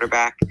young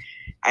quarterback.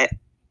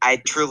 I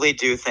truly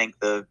do think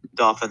the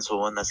Dolphins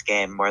will win this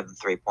game more than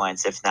 3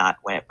 points, if not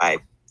win it by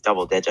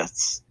double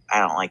digits. I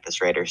don't like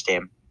this Raiders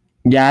team.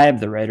 Yeah, I have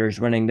the Raiders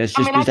winning this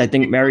just because I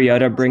think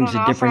Mariota brings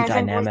a different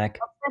dynamic.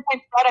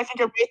 I think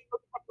you're basically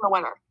picking the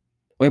winner.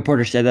 Wait,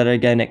 Porter, say that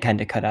again. It kind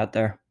of cut out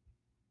there.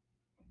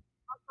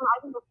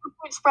 I think the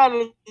 3-point spread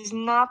is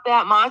not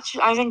that much.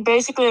 I think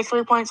basically a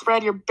 3-point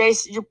spread, you're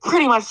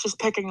pretty much just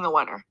picking the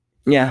winner.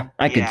 Yeah,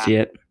 I could see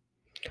it.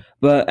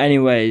 But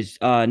anyways,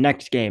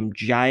 next game,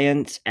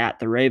 Giants at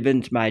the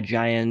Ravens. My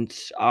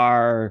Giants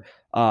are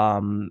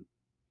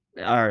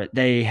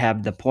they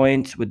have the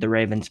points with the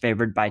Ravens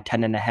favored by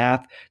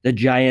 10.5. The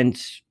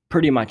Giants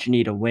pretty much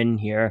need a win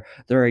here.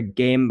 They're a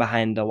game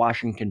behind the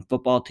Washington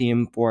football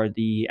team for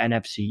the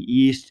NFC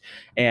East,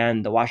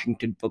 and the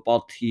Washington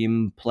football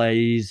team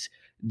plays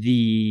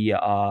the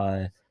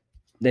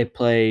they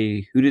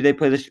play, who do they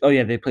play this? Oh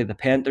yeah, they play the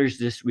Panthers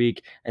this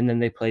week, and then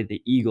they play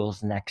the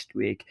Eagles next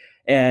week.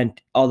 And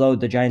although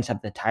the Giants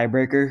have the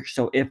tiebreaker,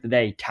 so if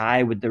they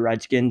tie with the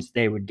Redskins,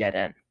 they would get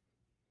in.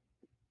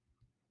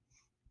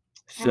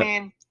 So, I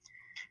mean,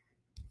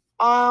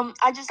 I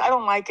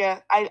don't like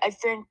it. I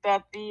think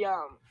that the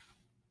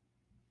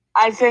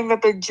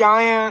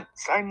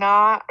Giants are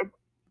not.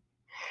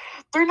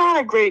 They're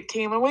not a great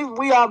team, and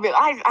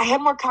I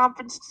had more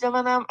confidence in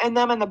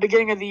them in the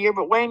beginning of the year,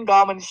 but Wayne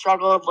Gallman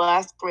struggled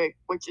last week,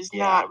 which is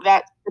not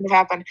that didn't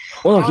happen.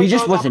 Well, he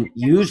just wasn't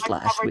used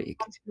last week.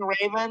 The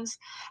Ravens,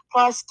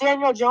 plus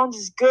Daniel Jones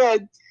is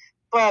good,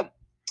 but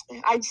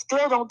I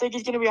still don't think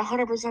he's going to be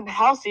 100%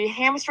 healthy.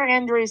 Hamstring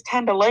injuries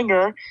tend to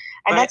linger,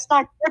 and that's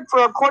not good for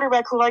a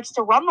quarterback who likes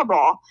to run the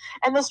ball.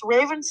 And this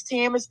Ravens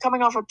team is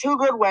coming off of 2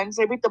 good wins.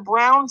 They beat the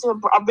Browns, a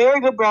very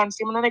good Browns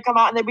team, and then they come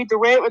out and they beat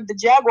the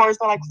Jaguars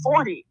by like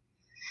 40.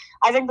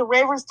 I think the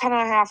Ravens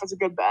 10.5 is a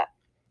good bet.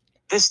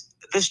 This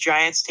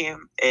Giants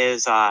team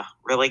is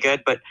really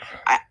good, but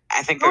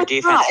I think their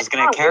defense is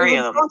going to carry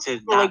them to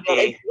not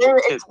be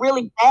it's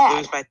really bad.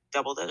 Lose by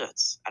double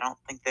digits. I don't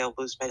think they'll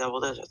lose by double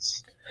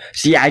digits.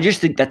 See, I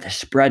just think that the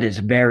spread is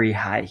very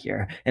high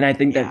here, and I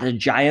think that the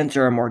Giants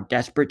are a more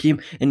desperate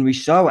team. And we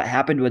saw what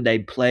happened when they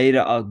played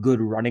a good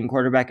running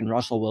quarterback in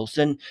Russell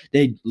Wilson.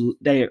 They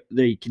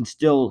can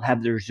still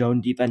have their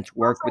zone defense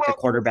work with the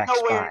quarterback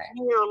spy.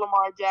 Near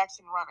Lamar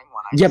Jackson running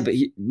wise. Yeah, but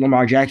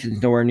Lamar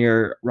Jackson's nowhere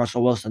near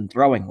Russell Wilson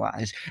throwing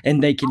wise,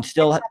 and they can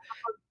still have.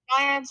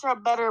 Giants are a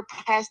better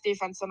pass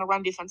defense than a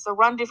run defense. The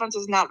run defense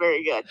is not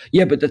very good.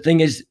 Yeah, but the thing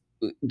is,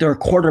 their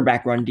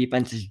quarterback run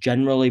defense is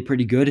generally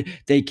pretty good.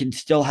 They can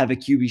still have a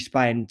QB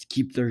spy and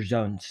keep their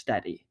zone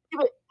steady.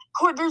 Yeah,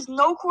 but there's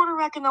no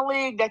quarterback in the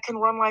league that can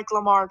run like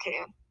Lamar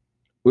can.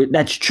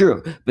 That's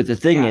true, but the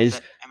thing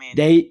is,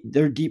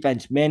 their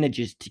defense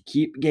manages to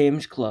keep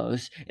games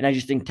close, and I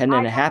just think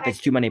 10.5 is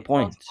too many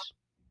points.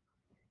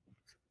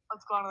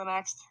 Let's go on to the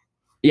next.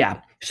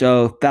 Yeah,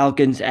 so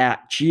Falcons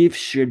at Chiefs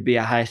should be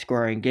a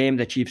high-scoring game.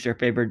 The Chiefs are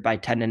favored by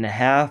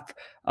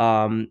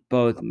 10.5.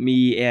 Both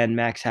me and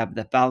Max have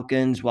the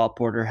Falcons, while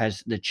Porter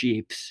has the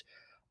Chiefs.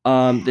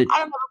 I don't know.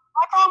 My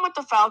problem with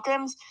the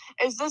Falcons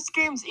is this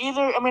game's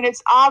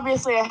it's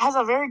obviously it has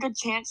a very good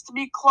chance to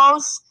be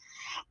close,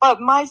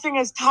 but my thing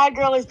is Todd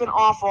Gurley's been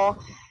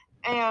awful,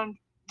 and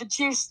the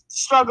Chiefs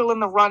struggle in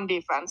the run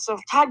defense. So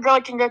if Todd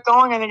Gurley can get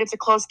going, I think it's a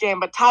close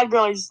game, but Todd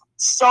Gurley's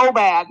so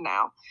bad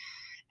now.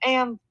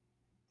 And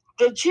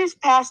the Chiefs'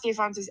 pass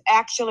defense is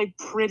actually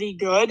pretty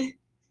good.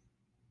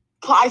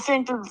 I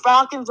think the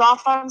Falcons'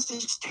 offense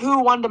is too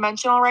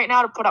one-dimensional right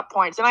now to put up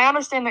points. And I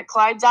understand that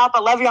Clyde's out,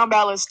 but Le'Veon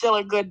Bell is still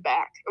a good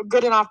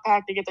enough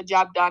back to get the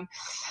job done.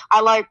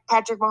 I like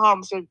Patrick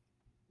Mahomes to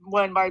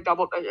win by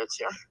double digits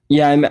here.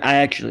 Yeah, I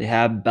actually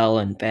have Bell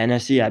in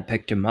fantasy. I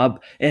picked him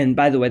up. And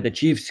by the way, the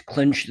Chiefs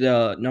clinched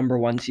the number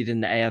 1 seed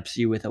in the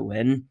AFC with a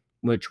win,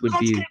 which would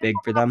be big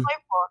for them.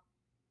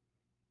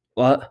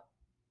 What?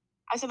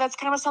 I said that's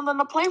kind of something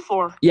to play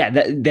for. Yeah,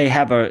 they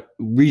have a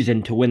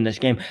reason to win this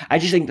game. I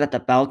just think that the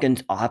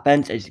Falcons'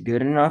 offense is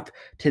good enough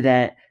to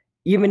that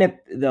even if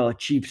the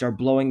Chiefs are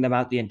blowing them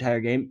out the entire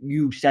game,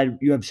 you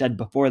have said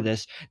before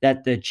this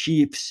that the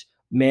Chiefs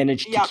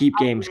managed to keep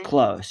games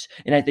close.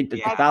 And I think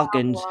that the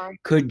Falcons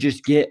could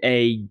just get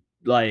a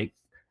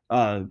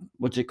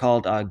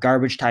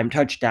garbage time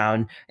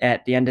touchdown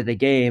at the end of the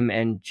game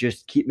and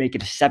just make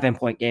it a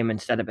 7-point game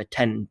instead of a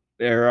 10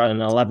 or an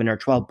 11 or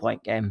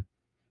 12-point game.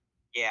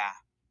 Yeah,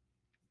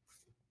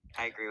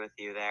 I agree with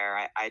you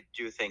there. I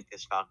do think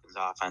this Falcons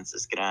offense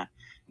is gonna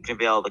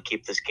be able to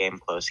keep this game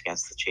close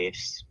against the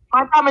Chiefs.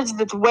 My problem is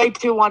it's way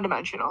too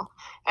one-dimensional.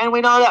 And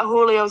we know that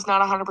Julio's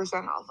not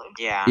 100% healthy.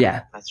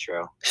 Yeah, that's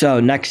true. So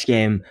next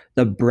game,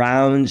 the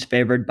Browns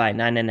favored by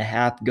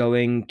 9.5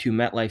 going to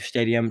MetLife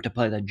Stadium to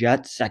play the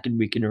Jets, second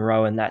week in a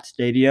row in that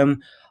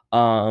stadium.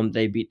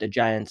 They beat the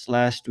Giants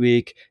last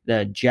week.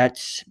 The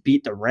Jets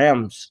beat the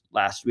Rams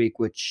last week,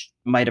 which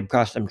might have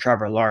cost them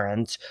Trevor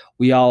Lawrence.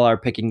 We all are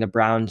picking the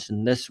Browns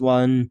in this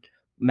one.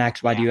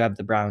 Max, why do you have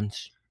the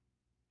Browns?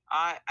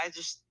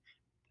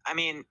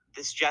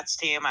 This Jets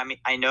team,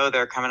 I know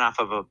they're coming off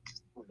of a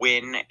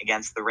win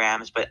against the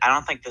Rams, but I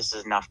don't think this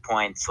is enough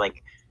points.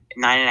 Like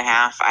 9.5,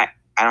 I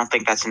don't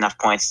think that's enough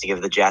points to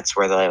give the Jets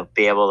where they'll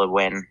be able to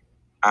win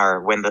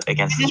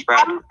against the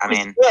spread.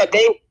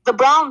 The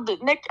Browns,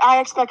 Nick, I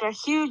expect a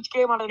huge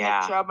game out of Nick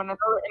Chubb and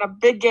a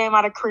big game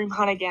out of Kareem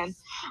Hunt again.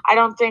 I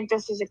don't think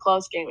this is a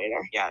close game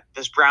either. Yeah,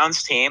 this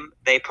Browns team,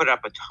 they put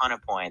up a ton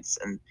of points,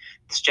 and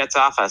this Jets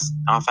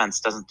offense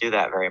doesn't do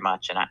that very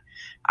much, and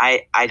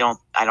I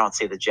don't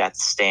see the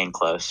Jets staying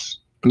close.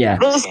 Yeah,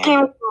 this game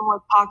is not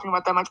worth talking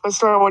about that much. But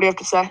Story, what do you have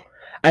to say?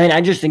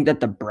 I just think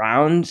that the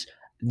Browns,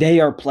 they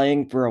are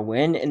playing for a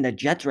win, and the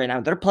Jets right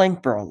now, they're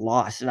playing for a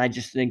loss. And I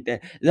just think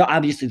that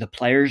obviously the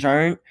players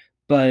aren't,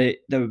 but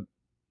the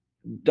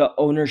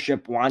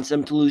ownership wants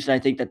them to lose. And I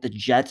think that the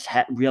Jets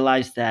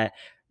realized that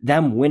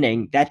them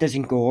winning, that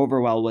doesn't go over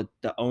well with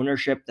the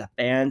ownership, the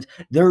fans.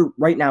 They're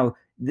right now,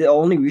 the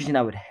only reason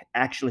I would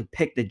actually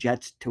pick the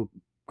Jets to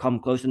come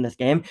close in this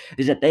game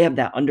is that they have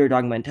that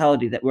underdog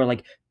mentality that we're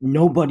like,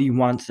 nobody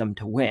wants them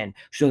to win.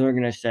 So they're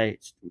going to say,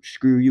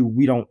 screw you.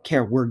 We don't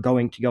care. We're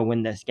going to go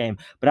win this game.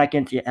 But I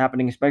can't see it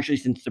happening, especially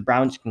since the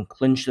Browns can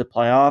clinch the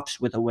playoffs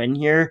with a win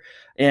here.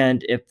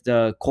 And if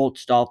the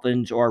Colts,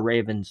 Dolphins, or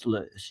Ravens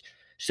lose.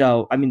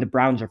 So, the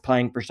Browns are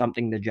playing for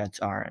something the Jets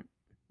aren't.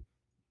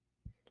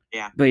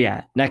 Yeah. But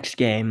yeah, next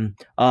game,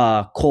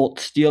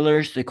 Colts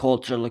Steelers. The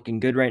Colts are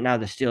looking good right now.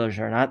 The Steelers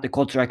are not. The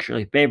Colts are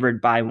actually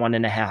favored by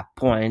 1.5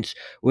 points,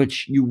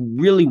 which you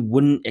really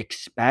wouldn't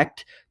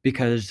expect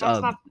because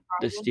of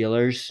the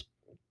Steelers,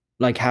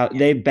 like how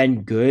they've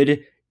been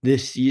good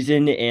this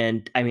season.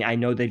 And I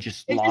know they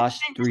just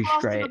lost 3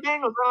 straight. The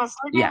Bengals are on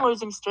a 3-game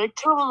losing streak.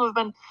 Two of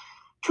them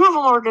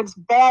are against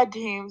bad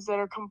teams that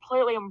are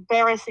completely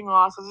embarrassing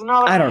losses.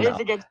 I don't know.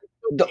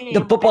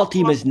 The football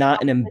team is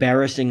not an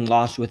embarrassing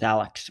loss with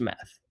Alex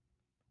Smith.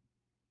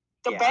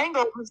 The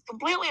Bengals was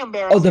completely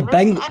embarrassing. Oh, the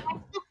Bengals.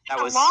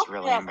 That was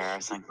really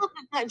embarrassing.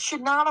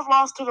 Should not have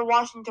lost to the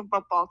Washington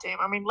football team.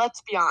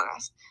 Let's be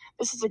honest.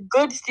 This is a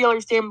good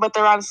Steelers team, but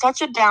they're on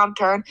such a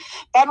downturn.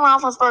 Ben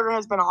Roethlisberger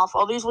has been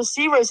awful. These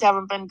receivers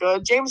haven't been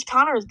good. James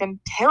Conner has been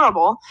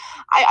terrible.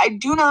 I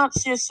do not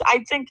see this.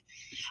 I think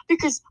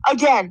because,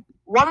 again,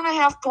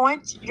 1.5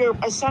 points, you're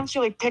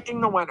essentially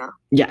picking the winner.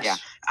 Yes. Yeah.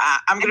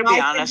 I'm going to be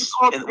honest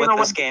with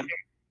this game.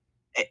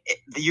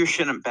 You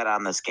shouldn't bet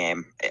on this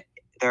game.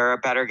 There are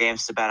better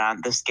games to bet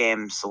on. This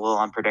game's a little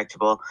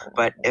unpredictable,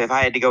 but if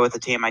I had to go with the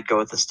team, I'd go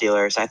with the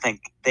Steelers. I think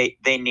they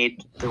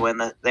need to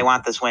win. They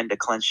want this win to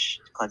clinch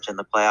in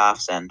the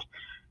playoffs, and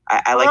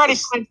I like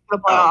this. Clinched the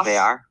playoffs. Oh, they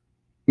are?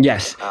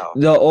 Yes. Oh.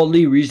 The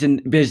only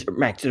reason, because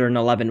Max, they're an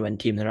 11-win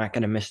team. They're not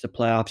going to miss the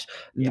playoffs,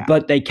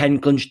 but they can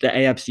clinch the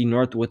AFC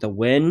North with a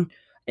win.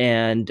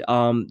 And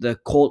the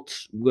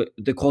Colts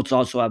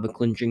also have a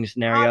clinching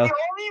scenario. The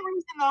only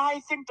reason that I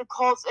think the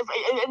Colts,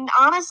 and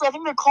honestly, I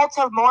think the Colts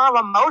have more of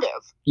a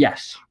motive.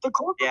 Yes. The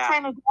Colts are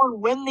trying to go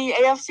and win the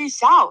AFC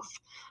South.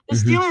 The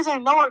Steelers, I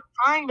know, are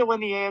trying to win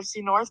the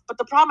AFC North, but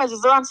the problem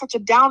is they're on such a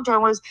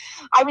downturn. Whereas,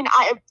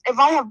 if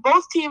I have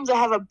both teams that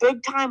have a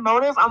big-time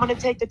motive, I'm going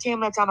to take the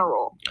team that's on a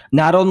roll.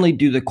 Not only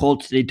do the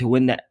Colts need to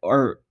win that,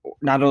 or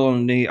not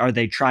only are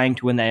they trying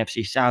to win the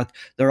AFC South,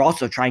 they're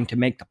also trying to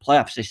make the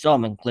playoffs. They still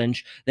haven't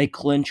clinched. They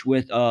clinch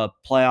with a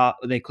playoff.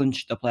 They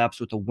clinched the playoffs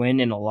with a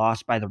win and a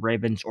loss by the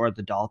Ravens or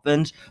the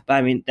Dolphins.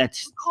 But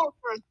that's the Colts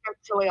are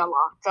especially a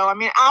lot. So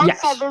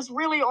outside, there's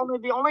really only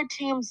the only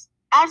teams.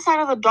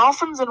 Outside of the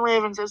Dolphins and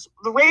Ravens,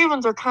 the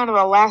Ravens are kind of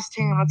the last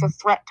team that's a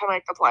threat to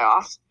make the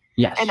playoffs.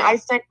 Yes. And I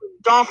think the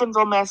Dolphins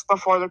will miss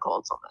before the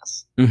Colts will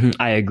miss.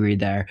 I agree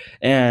there.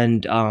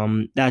 And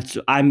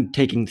I'm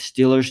taking the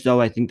Steelers, though.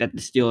 I think that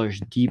the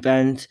Steelers'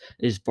 defense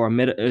is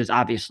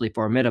obviously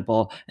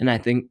formidable. And I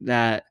think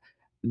that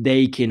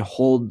they can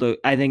hold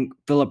I think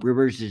Phillip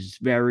Rivers is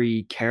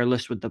very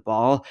careless with the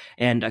ball,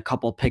 and a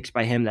couple picks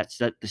by him that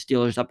set the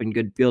Steelers up in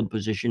good field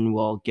position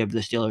will give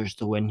the Steelers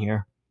the win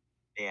here.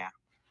 Yeah.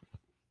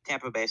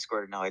 Tampa Bay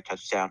scored another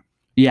touchdown.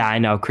 Yeah, I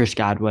know, Chris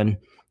Godwin.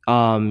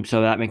 So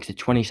that makes it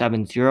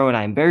 27-0, and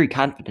I'm very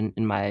confident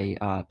in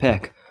my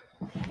pick.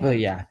 But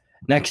yeah,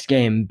 next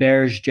game,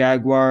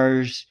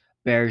 Bears-Jaguars.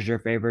 Bears are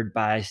favored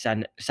by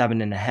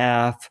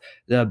 7.5.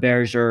 The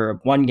Bears are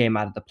 1 game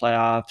out of the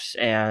playoffs,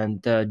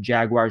 and the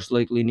Jaguars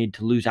likely need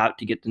to lose out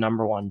to get the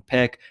number 1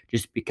 pick,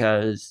 just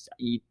because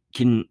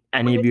can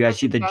any of you guys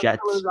see the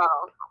Jets?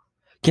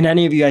 Can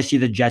any of you guys see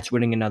the Jets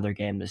winning another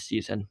game this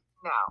season?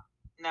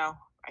 No.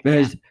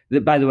 Because,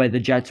 by the way, the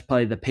Jets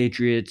play the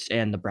Patriots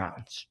and the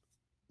Browns.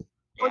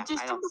 But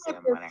just think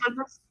about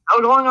this.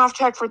 Going off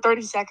track for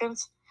 30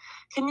 seconds.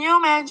 Can you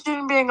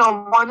imagine being a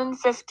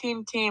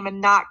 1-15 team and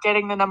not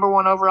getting the number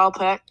 1 overall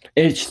pick?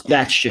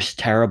 That's just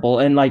terrible.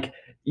 And like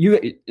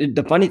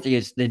the funny thing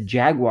is the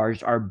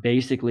Jaguars are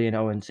basically an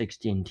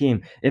 0-16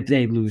 team if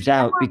they lose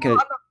out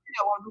because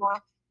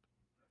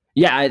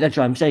yeah, that's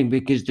what I'm saying,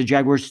 because the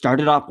Jaguars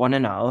started off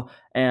 1-0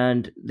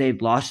 and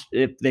they've lost.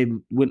 If they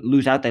would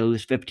lose out, they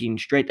lose 15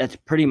 straight. That's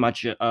pretty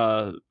much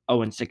a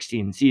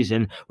 0-16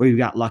 season where you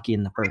got lucky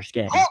in the first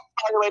game. By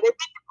the way, they beat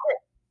the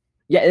Colts.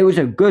 Yeah, it was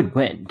a good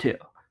win too,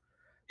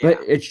 but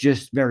Yeah. it's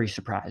just very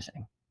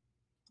surprising.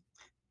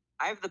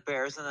 I have the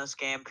Bears in this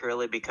game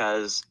purely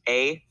because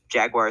A,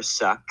 Jaguars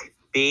suck.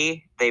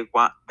 B, they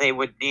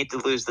would need to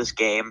lose this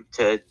game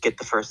to get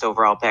the first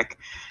overall pick.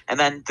 And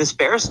then this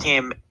Bears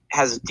team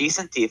has a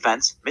decent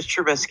defense. Mitch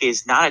Trubisky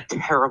is not a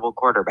terrible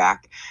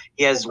quarterback.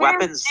 He has The Bears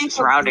weapons defense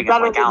surrounding is him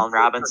better like than Allen the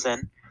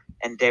Robinson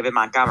and David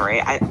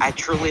Montgomery. I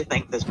truly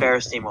think this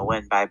Bears team will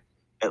win by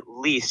at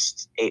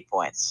least 8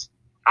 points.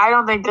 I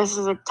don't think this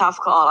is a tough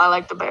call. I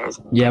like the Bears.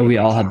 Yeah, we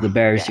all have the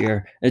Bears Yeah.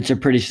 here. It's a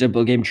pretty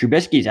simple game.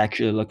 Trubisky's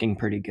actually looking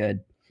pretty good.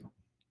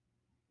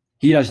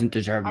 He doesn't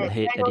deserve the Alright,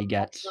 hate that he Bengals,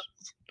 gets.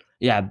 Texans.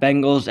 Yeah,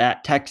 Bengals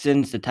at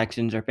Texans. The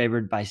Texans are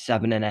favored by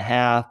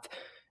 7.5.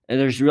 And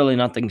there's really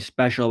nothing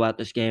special about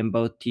this game.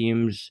 Both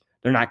teams,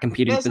 they're not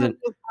competing This for is the.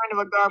 just kind of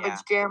a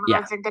garbage game. And Yeah.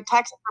 I think the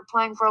Texans are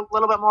playing for a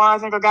little bit more. I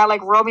think a guy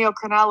like Romeo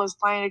Crennel is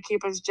playing to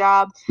keep his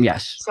job.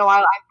 Yes, So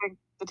I think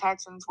the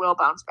Texans will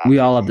bounce back. we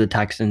all have the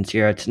Texans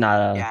here. It's not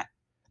a. Yeah.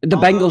 The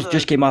Although Bengals the-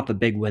 just came off a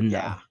big win, though.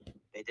 Yeah,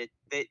 they did.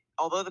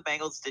 Although the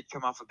Bengals did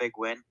come off a big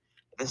win,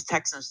 this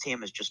Texans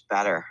team is just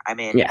better. I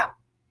mean, Yeah.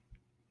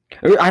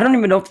 I don't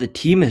even know if the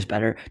team is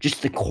better,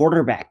 just the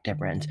quarterback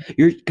difference.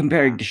 You're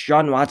comparing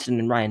Deshaun Watson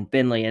and Ryan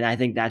Finley, and I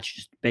think that's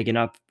just big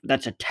enough.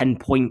 That's a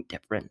 10-point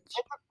difference. It's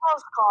a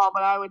close call,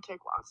 but I would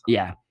take Watson.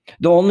 Yeah.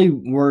 The only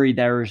worry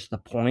there is the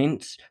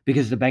points,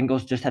 because the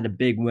Bengals just had a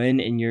big win,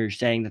 and you're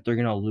saying that they're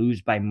going to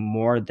lose by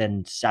more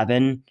than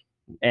 7,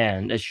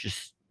 and it's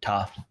just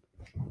tough.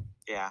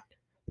 yeah.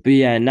 But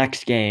yeah,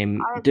 next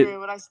game. I agree,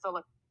 but I still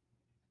like.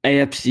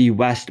 AFC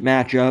West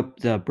matchup,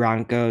 the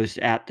Broncos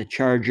at the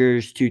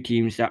Chargers, two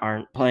teams that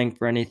aren't playing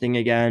for anything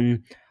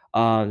again.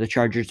 The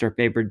Chargers are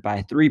favored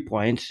by 3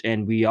 points,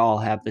 and we all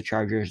have the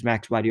Chargers.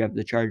 Max, why do you have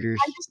the Chargers?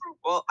 I just think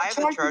Well, I have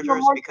the Chargers are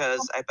Chargers more-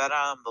 because I bet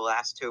on them the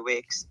last 2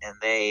 weeks, and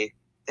they've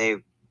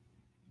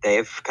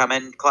come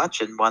in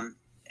clutch and won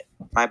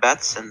my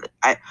bets, and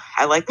I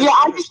like the Yeah,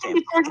 I Chargers just think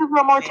team. the Chargers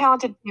are a more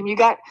talented team. You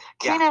got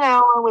Yeah. Keenan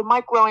Allen with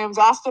Mike Williams,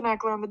 Austin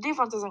Eckler, and the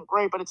defense isn't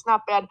great, but it's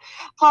not bad.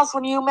 Plus,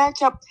 when you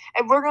match up,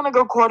 if we're gonna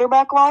go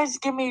quarterback wise,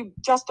 give me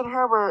Justin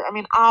Herbert. I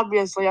mean,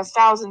 obviously,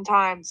 1,000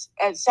 times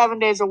at 7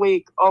 days a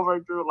week over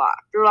Drew Lock.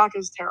 Drew Lock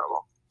is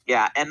terrible.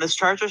 Yeah, and this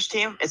Chargers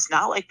team, it's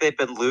not like they've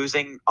been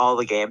losing all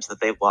the games that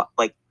they've lost.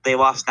 Like, they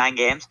lost 9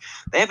 games.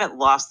 They haven't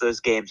lost those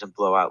games in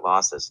blowout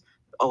losses.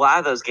 A lot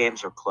of those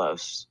games are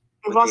close.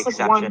 They've With the lost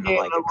like one exception of, game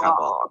like,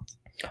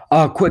 a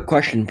overall. Quick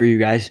question for you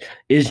guys.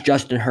 Is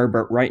Justin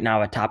Herbert right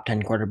now a top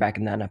 10 quarterback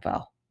in the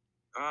NFL?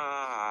 He's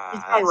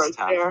That's probably right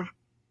tough. there.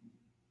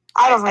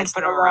 I don't I'd think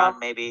put so. him around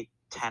maybe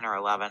 10 or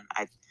 11.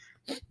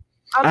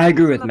 I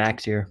agree with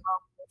Max here.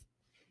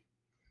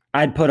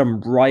 I'd put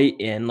him right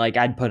in. Like,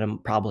 I'd put him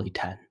probably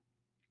 10.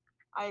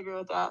 I agree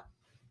with that.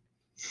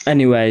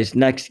 Anyways,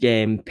 next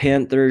game,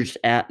 Panthers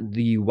at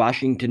the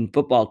Washington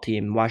football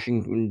team.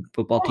 Washington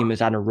football team is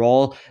on a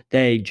roll.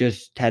 They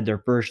just had their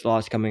first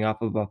loss coming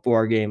off of a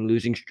 4-game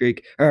losing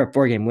streak, or a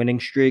 4-game winning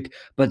streak,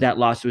 but that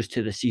loss was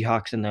to the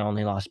Seahawks, and they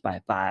only lost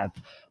by 5.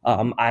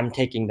 I'm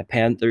taking the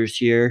Panthers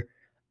here,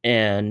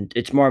 and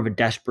it's more of a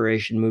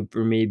desperation move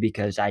for me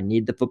because I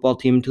need the football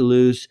team to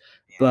lose,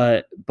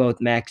 but both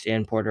Max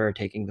and Porter are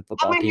taking the I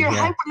football mean, team you're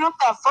here. hyping up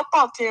that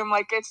football team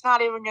like it's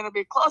not even going to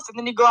be close, and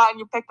then you go out and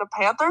you pick the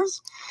Panthers.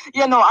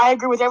 Yeah, no, I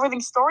agree with everything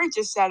Story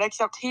just said,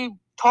 except he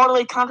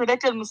totally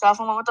contradicted himself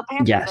and went with the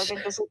Panthers. Yes. I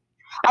think this is.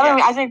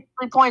 I think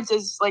 3 points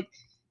is like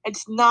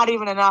it's not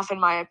even enough in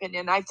my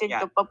opinion. I think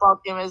Yeah. the football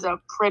team is a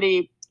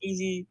pretty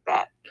easy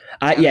bet.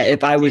 Yeah,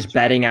 if I football was team's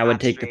betting, riding I a would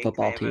hot take the streak.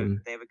 football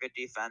team. They have a good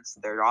defense.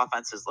 Their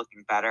offense is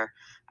looking better.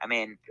 I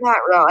mean, Not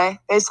really.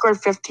 They scored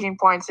 15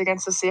 points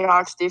against the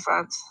Seahawks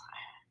defense.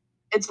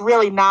 It's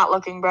really not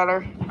looking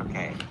better.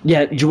 okay.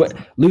 Yeah,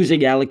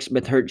 losing Alex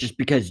Smith hurt just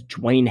because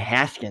Dwayne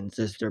Haskins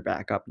is their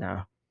backup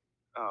now.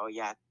 Oh,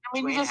 yeah. I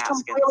mean, Dwayne you just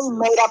Haskins completely is-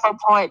 made up a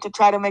point to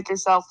try to make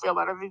yourself feel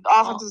better. The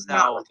offense is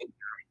not no. looking.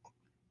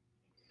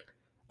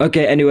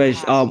 Okay,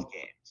 anyways, Past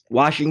games.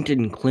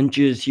 Washington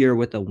clinches here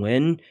with a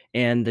win,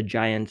 and the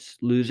Giants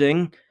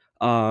losing.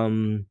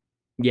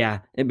 Yeah,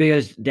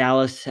 because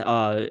Dallas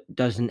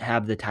doesn't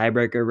have the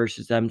tiebreaker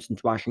versus them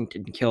since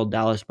Washington killed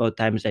Dallas both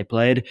times they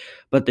played,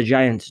 but the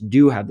Giants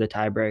do have the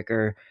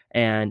tiebreaker,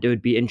 and it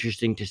would be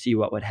interesting to see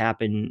what would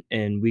happen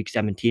in Week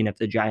 17 if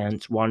the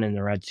Giants won and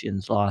the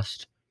Redskins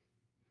lost.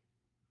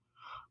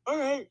 All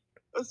right,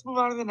 let's move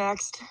on to the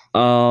next.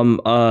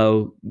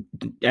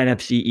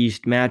 NFC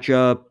East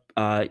matchup.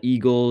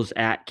 Eagles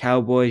at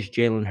Cowboys.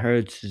 Jalen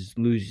Hurts is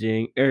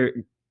losing,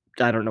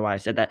 I don't know why I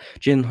said that.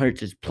 Jalen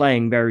Hurts is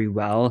playing very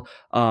well,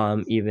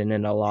 even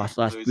in a loss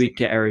last Losing week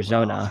to very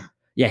Arizona. well.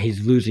 Yeah,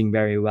 he's losing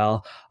very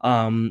well.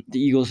 The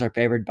Eagles are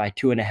favored by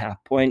 2.5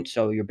 points,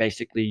 so you're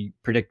basically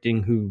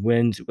predicting who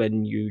wins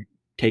when you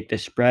take the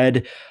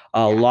spread.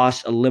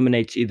 Loss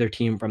eliminates either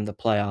team from the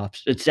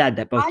playoffs. It's sad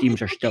that both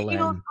teams are still the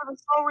Eagles in. for the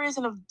sole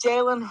reason of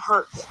Jalen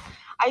Hurts.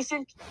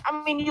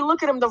 You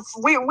look at him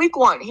week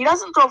one. He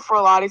doesn't throw for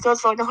a lot. He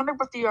throws for like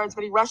 150 yards,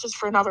 but he rushes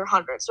for another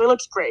 100. So he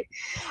looks great.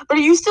 But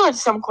you still had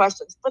some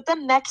questions. But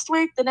then next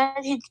week,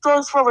 he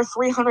throws for over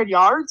 300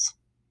 yards.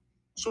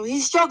 So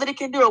he showed that he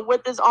can do it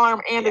with his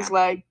arm and his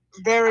leg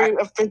very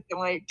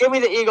efficiently. Give me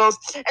the Eagles,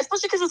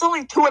 especially because it's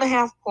only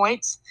 2.5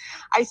 points.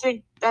 I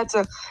think that's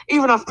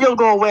even a field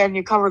goal win.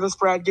 You cover the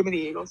spread. Give me the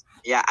Eagles.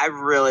 Yeah, I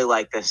really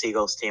like this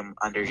Eagles team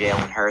under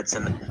Jalen Hurts,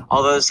 and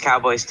although this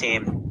Cowboys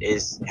team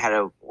had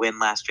a win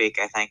last week,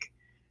 I think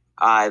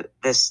I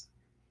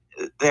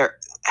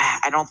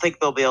don't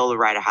think they'll be able to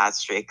ride a hot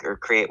streak or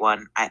create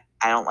one. I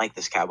don't like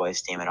this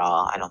Cowboys team at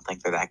all. I don't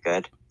think they're that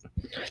good.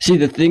 See,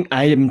 the thing,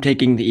 I am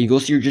taking the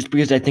Eagles here just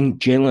because I think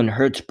Jalen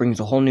Hurts brings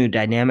a whole new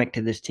dynamic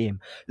to this team.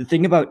 The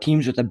thing about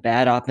teams with a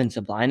bad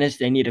offensive line is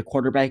they need a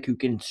quarterback who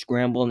can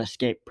scramble and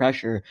escape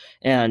pressure,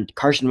 and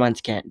Carson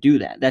Wentz can't do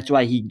that. That's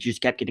why he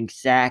just kept getting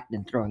sacked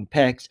and throwing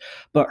picks.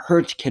 But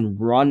Hurts can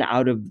run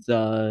out of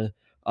the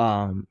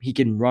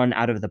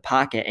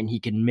pocket, and he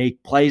can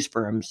make plays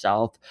for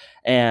himself,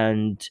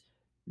 and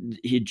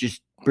he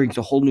just brings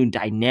a whole new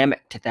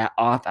dynamic to that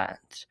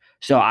offense.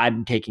 So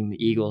I'm taking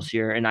the Eagles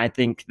here, and I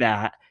think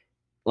that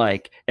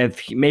if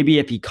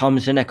he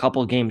comes in a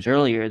couple games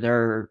earlier,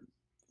 they're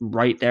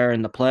right there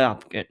in the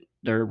playoff.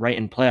 They're right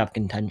in playoff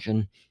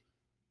contention.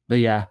 But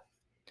yeah,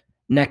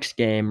 next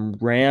game,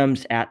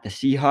 Rams at the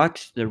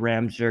Seahawks. The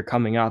Rams are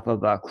coming off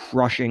of a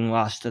crushing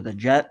loss to the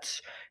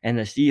Jets, and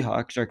the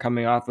Seahawks are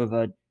coming off of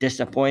a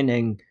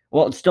disappointing.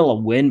 Well, it's still a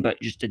win, but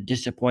just a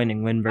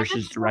disappointing win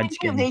versus the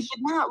Redskins. They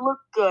did not look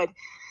good.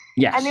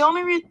 Yes. And the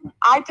only reason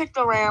I picked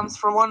the Rams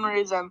for one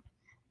reason.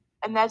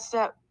 And that's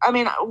that. I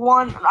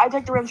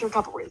picked the Rams for a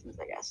couple reasons,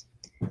 I guess.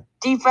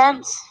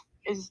 Defense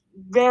is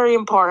very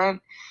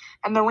important,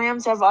 and the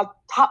Rams have a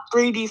top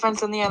 3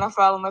 defense in the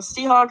NFL, and the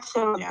Seahawks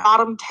have a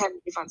bottom 10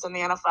 defense in the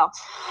NFL.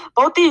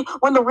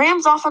 When the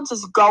Rams offense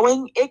is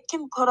going, it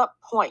can put up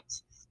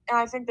points, and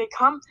I think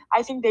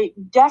they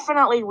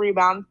definitely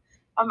rebound.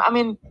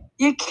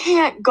 You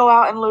can't go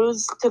out and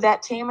lose to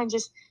that team and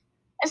just.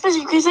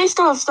 Especially because they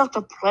still have stuff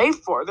to play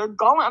for. I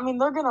think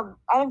they're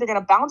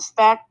gonna bounce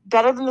back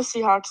better than the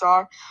Seahawks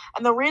are.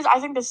 And the reason I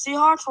think the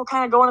Seahawks will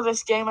kind of go into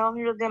this game, I don't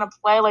think they're gonna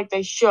play like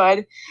they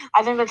should.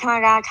 I think they're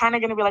kind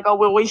of gonna be like, oh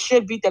well, we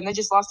should beat them. They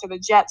just lost to the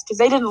Jets because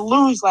they didn't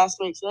lose last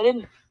week, so they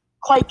didn't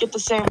quite get the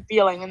same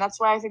feeling. And that's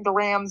why I think the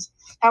Rams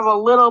have a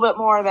little bit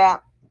more of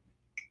that.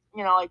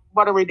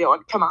 What are we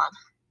doing? Come on.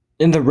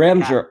 And the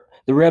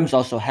Rams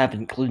also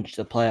haven't clinched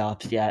the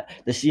playoffs yet.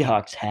 The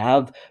Seahawks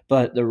have,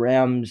 but the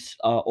Rams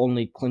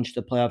only clinched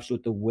the playoffs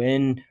with a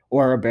win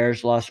or a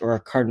Bears loss or a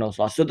Cardinals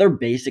loss. So they're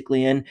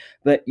basically in,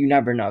 but you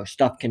never know.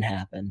 Stuff can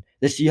happen.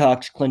 The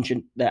Seahawks clinch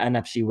the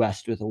NFC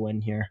West with a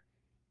win here.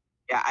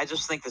 Yeah, I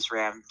just think this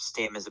Rams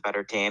team is a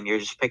better team. You're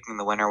just picking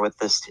the winner with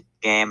this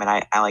game, and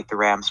I like the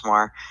Rams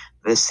more.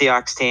 The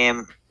Seahawks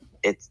team,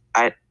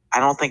 I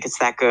don't think it's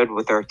that good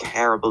with their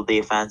terrible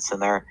defense,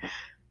 and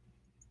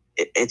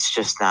it's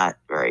just not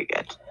very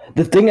good.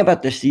 The thing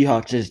about the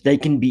Seahawks is they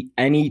can beat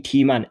any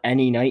team on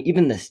any night,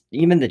 even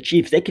the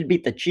Chiefs. They could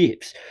beat the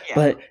Chiefs,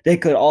 but they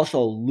could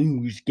also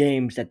lose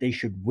games that they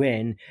should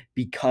win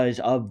because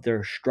of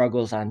their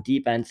struggles on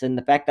defense and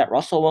the fact that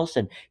Russell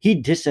Wilson, he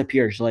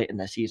disappears late in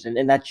the season,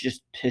 and that's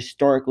just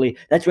historically,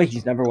 that's why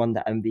he's never won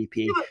the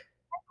MVP. Yeah,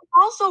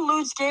 also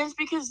lose games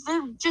because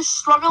they're just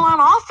struggling on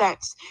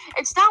offense.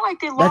 It's not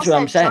like they lost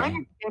that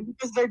Giants game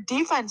because their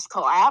defense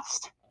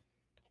collapsed.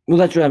 Well,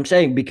 that's what I'm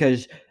saying,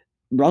 because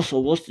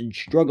Russell Wilson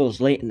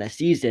struggles late in the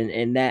season,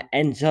 and that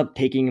ends up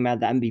taking him out of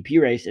the MVP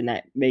race, and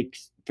that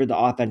makes for the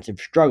offensive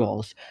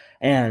struggles.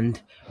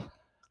 And,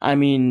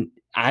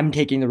 I'm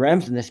taking the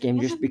Rams in this game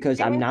just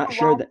because I'm not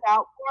sure that...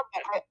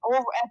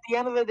 At the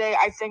end of the day,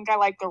 I think I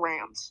like the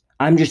Rams.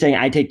 I'm just saying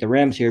I take the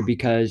Rams here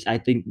because I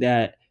think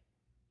that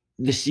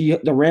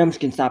the Rams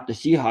can stop the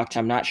Seahawks.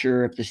 I'm not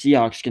sure if the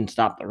Seahawks can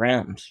stop the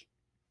Rams.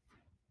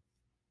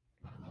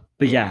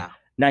 But yeah.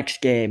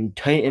 Next game,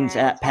 Titans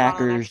at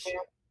Packers.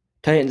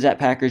 Titans at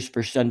Packers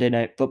for Sunday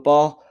Night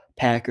Football.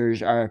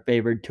 Packers are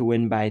favored to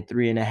win by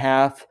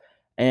 3.5.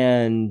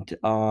 And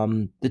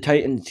the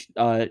Titans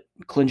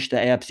clinched the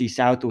AFC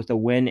South with a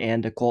win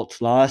and a Colts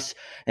loss.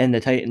 And the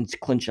Titans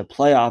clinch the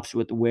playoffs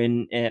with a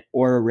win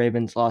or a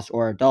Ravens loss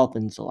or a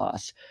Dolphins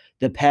loss.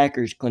 The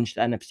Packers clinched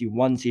the NFC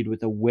 1 seed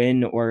with a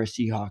win or a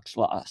Seahawks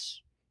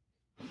loss.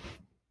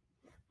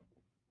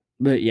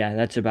 But yeah,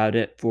 that's about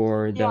it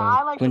for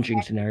the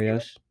clinching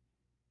scenarios.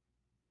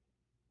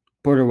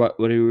 Porter, what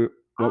were you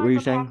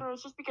saying?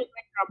 Packers just because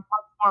they're a much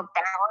more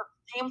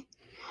balanced team.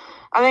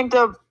 I think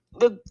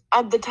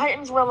the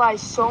Titans rely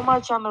so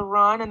much on the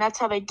run, and that's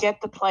how they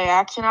get the play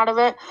action out of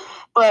it.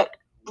 But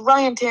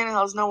Ryan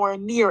Tannehill is nowhere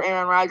near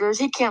Aaron Rodgers.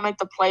 He can't make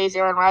the plays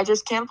Aaron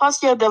Rodgers can.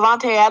 Plus, you have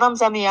Devontae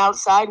Adams on the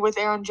outside with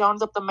Aaron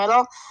Jones up the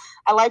middle.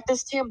 I like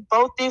this team.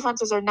 Both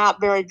defenses are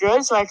not very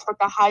good, so I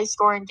expect a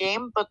high-scoring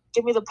game. But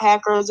give me the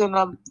Packers in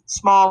a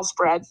small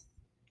spread.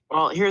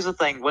 Well, here's the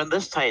thing: when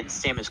this Titans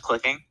team is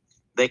clicking,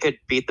 they could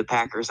beat the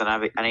Packers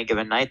on any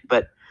given night.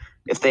 But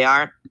if they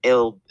aren't,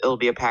 it'll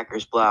be a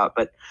Packers blowout.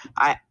 But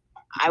I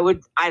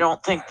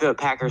don't think the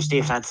Packers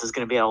defense is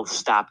going to be able to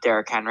stop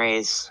Derrick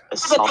Henry's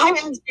assault. The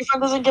Titans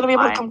defense isn't going to be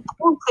able to come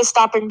close to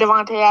stopping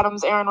Davante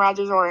Adams, Aaron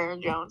Rodgers, or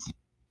Aaron Jones.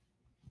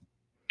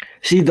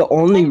 See, the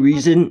only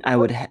reason I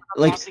would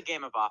it's a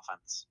game of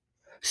offense.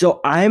 So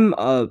I'm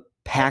a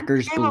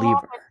Packers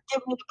believer.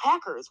 Give me the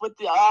Packers with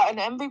an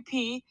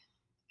MVP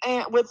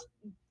and with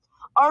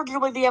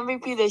arguably the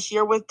MVP this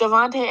year with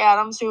Davante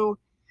Adams, who,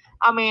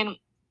 I mean,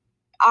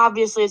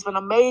 obviously it's been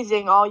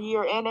amazing all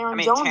year, and Aaron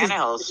Jones.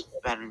 Tannehill's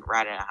been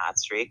riding a hot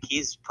streak.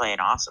 He's playing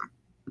awesome.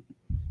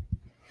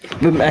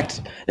 But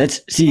Max,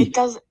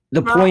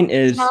 the point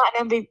is, not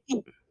an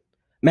MVP.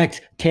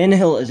 Max,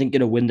 Tannehill isn't going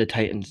to win the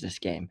Titans this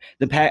game.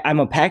 I'm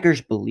a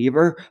Packers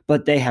believer,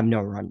 but they have no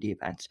run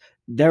defense.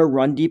 Their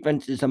run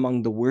defense is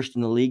among the worst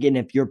in the league, and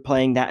if you're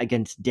playing that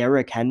against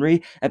Derrick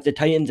Henry, if the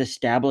Titans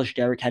establish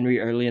Derrick Henry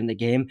early in the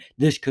game,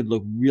 this could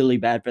look really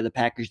bad for the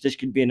Packers. This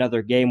could be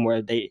another game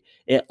where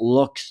it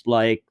looks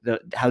like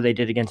how they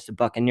did against the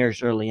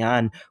Buccaneers early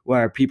on,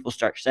 where people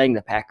start saying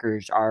the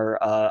Packers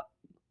are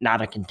not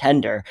a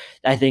contender.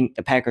 I think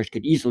the Packers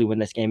could easily win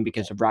this game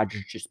because of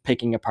Rodgers just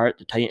picking apart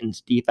the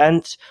Titans'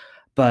 defense,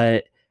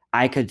 but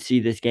I could see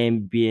this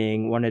game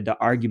being one of the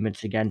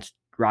arguments against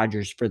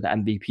Rodgers for the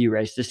MVP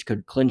race. This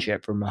could clinch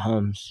it for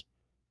Mahomes.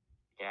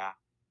 Yeah.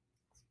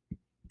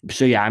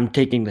 So, yeah, I'm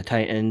taking the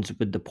Titans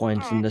with the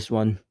points in this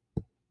one.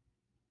 Let's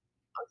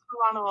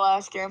move on to the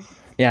last game.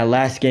 Yeah,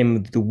 last game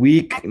of the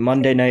week,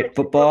 Monday Night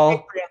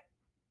Football.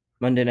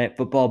 Monday Night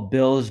Football,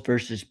 Bills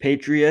versus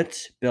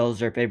Patriots.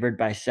 Bills are favored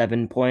by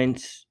 7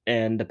 points,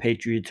 and the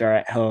Patriots are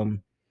at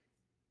home.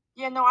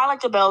 Yeah, no, I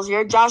like the Bills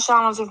here. Josh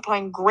Allen's been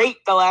playing great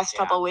the last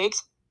couple of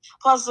weeks.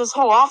 Plus, this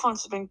whole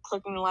offense has been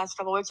clicking the last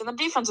couple of weeks, and the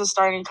defense is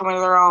starting to come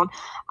into their own.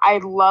 I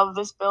love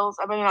this Bills.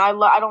 I mean,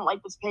 I don't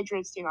like this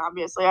Patriots team,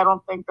 obviously. I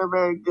don't think they're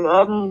very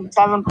good, and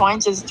 7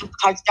 points is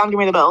touchdown. Give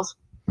me the Bills.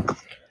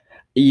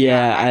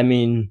 Yeah, I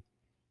mean,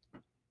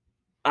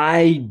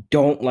 I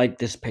don't like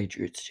this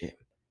Patriots team.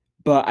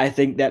 But I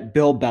think that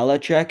Bill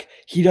Belichick,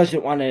 he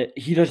doesn't want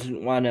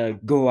to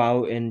go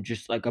out in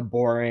just like a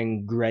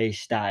boring gray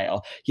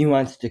style. He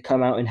wants to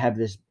come out and have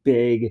this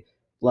big,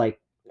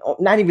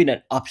 not even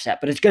an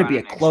upset, but it's going to be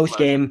a close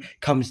game,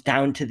 comes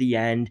down to the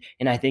end,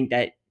 and I think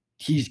that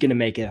he's going to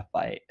make it a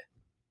fight.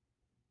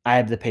 I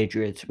have the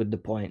Patriots with the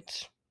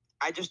points.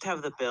 I just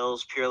have the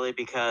Bills purely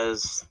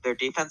because their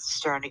defense is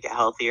starting to get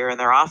healthier and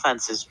their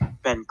offense has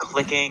been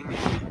clicking.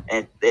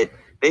 And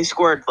they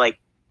scored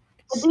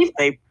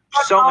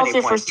so many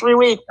points for 3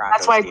 weeks.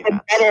 That's why it's been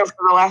better for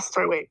the last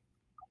 3 weeks.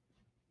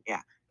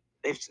 Yeah,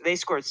 they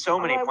scored so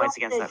many points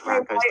against that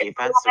Broncos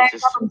defense.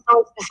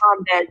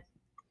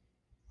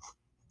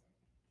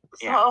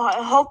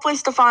 So hopefully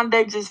Stephon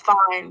Diggs is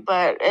fine,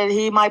 but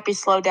he might be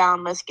slowed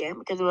down this game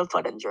because of a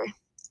foot injury.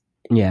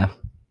 Yeah.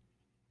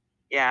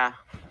 Yeah.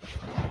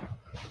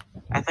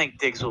 I think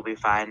Diggs will be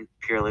fine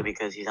purely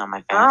because he's on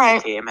my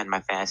fantasy team, and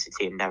my fantasy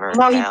team never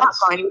fails. He's not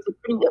fine.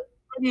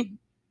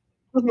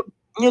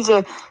 He has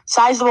a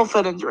sizable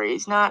foot injury.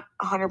 He's not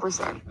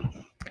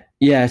 100%.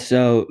 Yeah,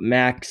 so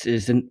Max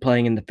isn't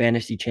playing in the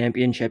fantasy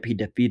championship. He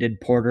defeated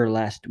Porter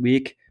last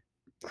week,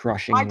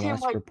 crushing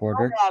loss for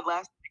Porter.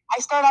 I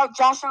start out,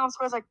 Josh Allen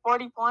scores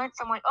 40 points.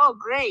 I'm like, oh,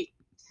 great.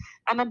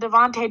 And then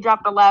Devontae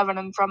dropped 11,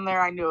 and from there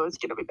I knew it was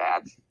going to be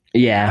bad.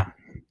 Yeah.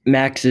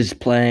 Max is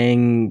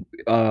playing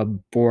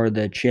for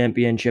the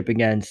championship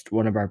against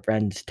one of our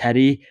friends,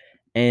 Teddy,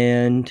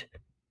 and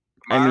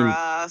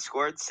Mara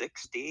scored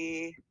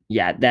 60.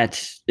 Yeah,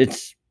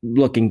 it's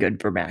looking good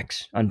for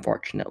Max,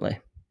 unfortunately.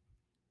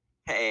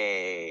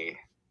 Hey.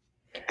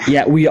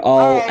 Yeah, we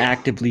all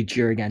actively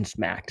cheer against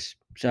Max.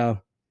 So,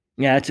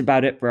 yeah, that's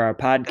about it for our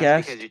podcast.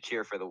 That's because you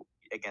cheer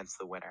against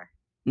the winner.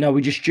 No,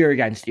 we just cheer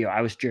against you.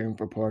 I was cheering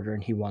for Porter,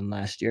 and he won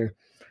last year.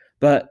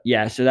 But,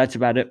 yeah, so that's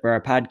about it for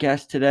our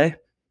podcast today.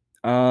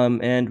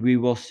 And we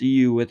will see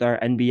you with our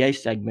NBA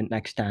segment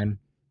next time.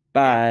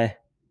 Bye.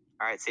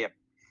 All right, see ya.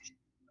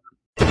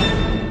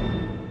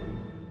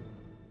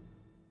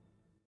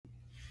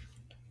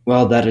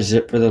 Well, that is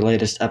it for the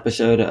latest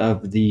episode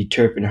of the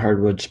Turf and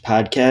Hardwoods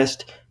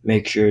podcast.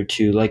 Make sure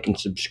to like and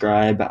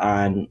subscribe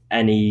on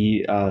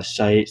any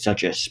site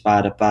such as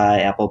Spotify,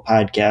 Apple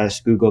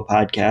Podcasts, Google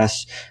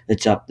Podcasts.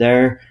 It's up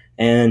there.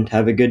 And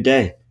have a good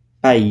day.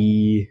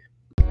 Bye.